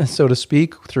 so to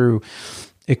speak, through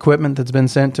equipment that's been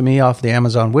sent to me off the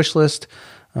Amazon wish list.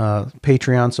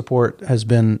 Patreon support has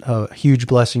been a huge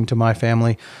blessing to my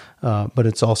family, but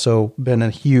it's also been a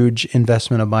huge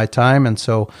investment of my time. And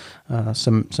so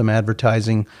some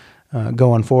advertising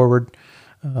going forward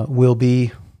will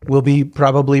be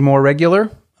probably more regular.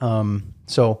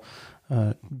 So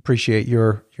appreciate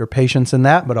your patience in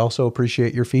that, but also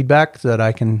appreciate your feedback that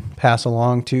I can pass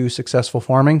along to Successful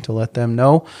Farming to let them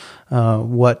know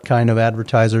what kind of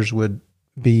advertisers would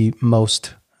be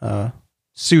most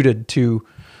suited to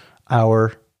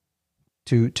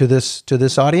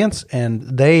this audience,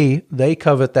 and they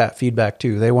covet that feedback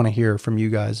too. They want to hear from you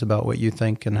guys about what you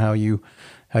think and how you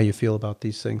feel about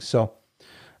these things. So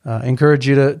encourage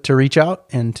you to reach out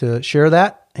and to share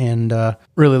that. And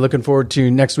really looking forward to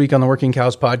next week on the Working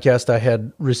Cows podcast. I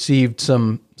had received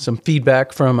some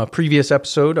feedback from a previous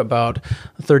episode about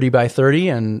 30 by 30,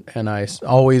 and I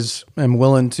always am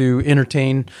willing to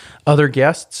entertain other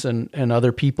guests and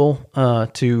other people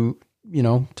to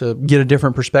get a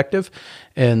different perspective.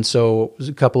 And so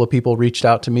a couple of people reached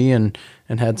out to me and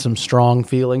had some strong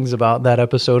feelings about that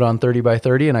episode on 30 by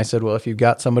 30. And I said, well, if you've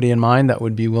got somebody in mind that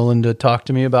would be willing to talk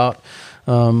to me about,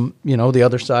 the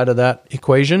other side of that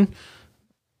equation,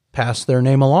 pass their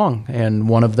name along. And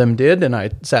one of them did. And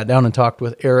I sat down and talked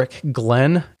with Eric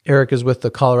Glenn. Eric is with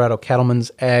the Colorado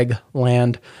Cattlemen's Ag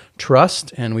Land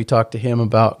Trust. And we talked to him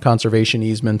about conservation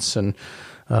easements and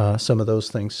some of those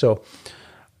things. So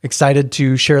excited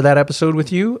to share that episode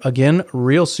with you again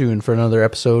real soon for another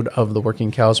episode of the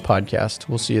Working Cows podcast.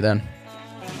 We'll see you then.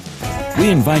 We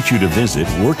invite you to visit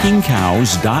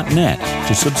workingcows.net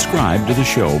to subscribe to the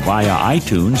show via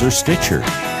iTunes or Stitcher.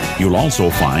 You'll also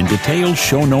find detailed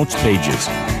show notes pages,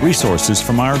 resources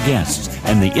from our guests,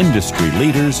 and the industry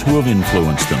leaders who have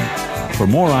influenced them. For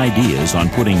more ideas on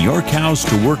putting your cows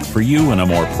to work for you in a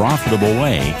more profitable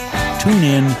way, tune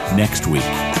in next week.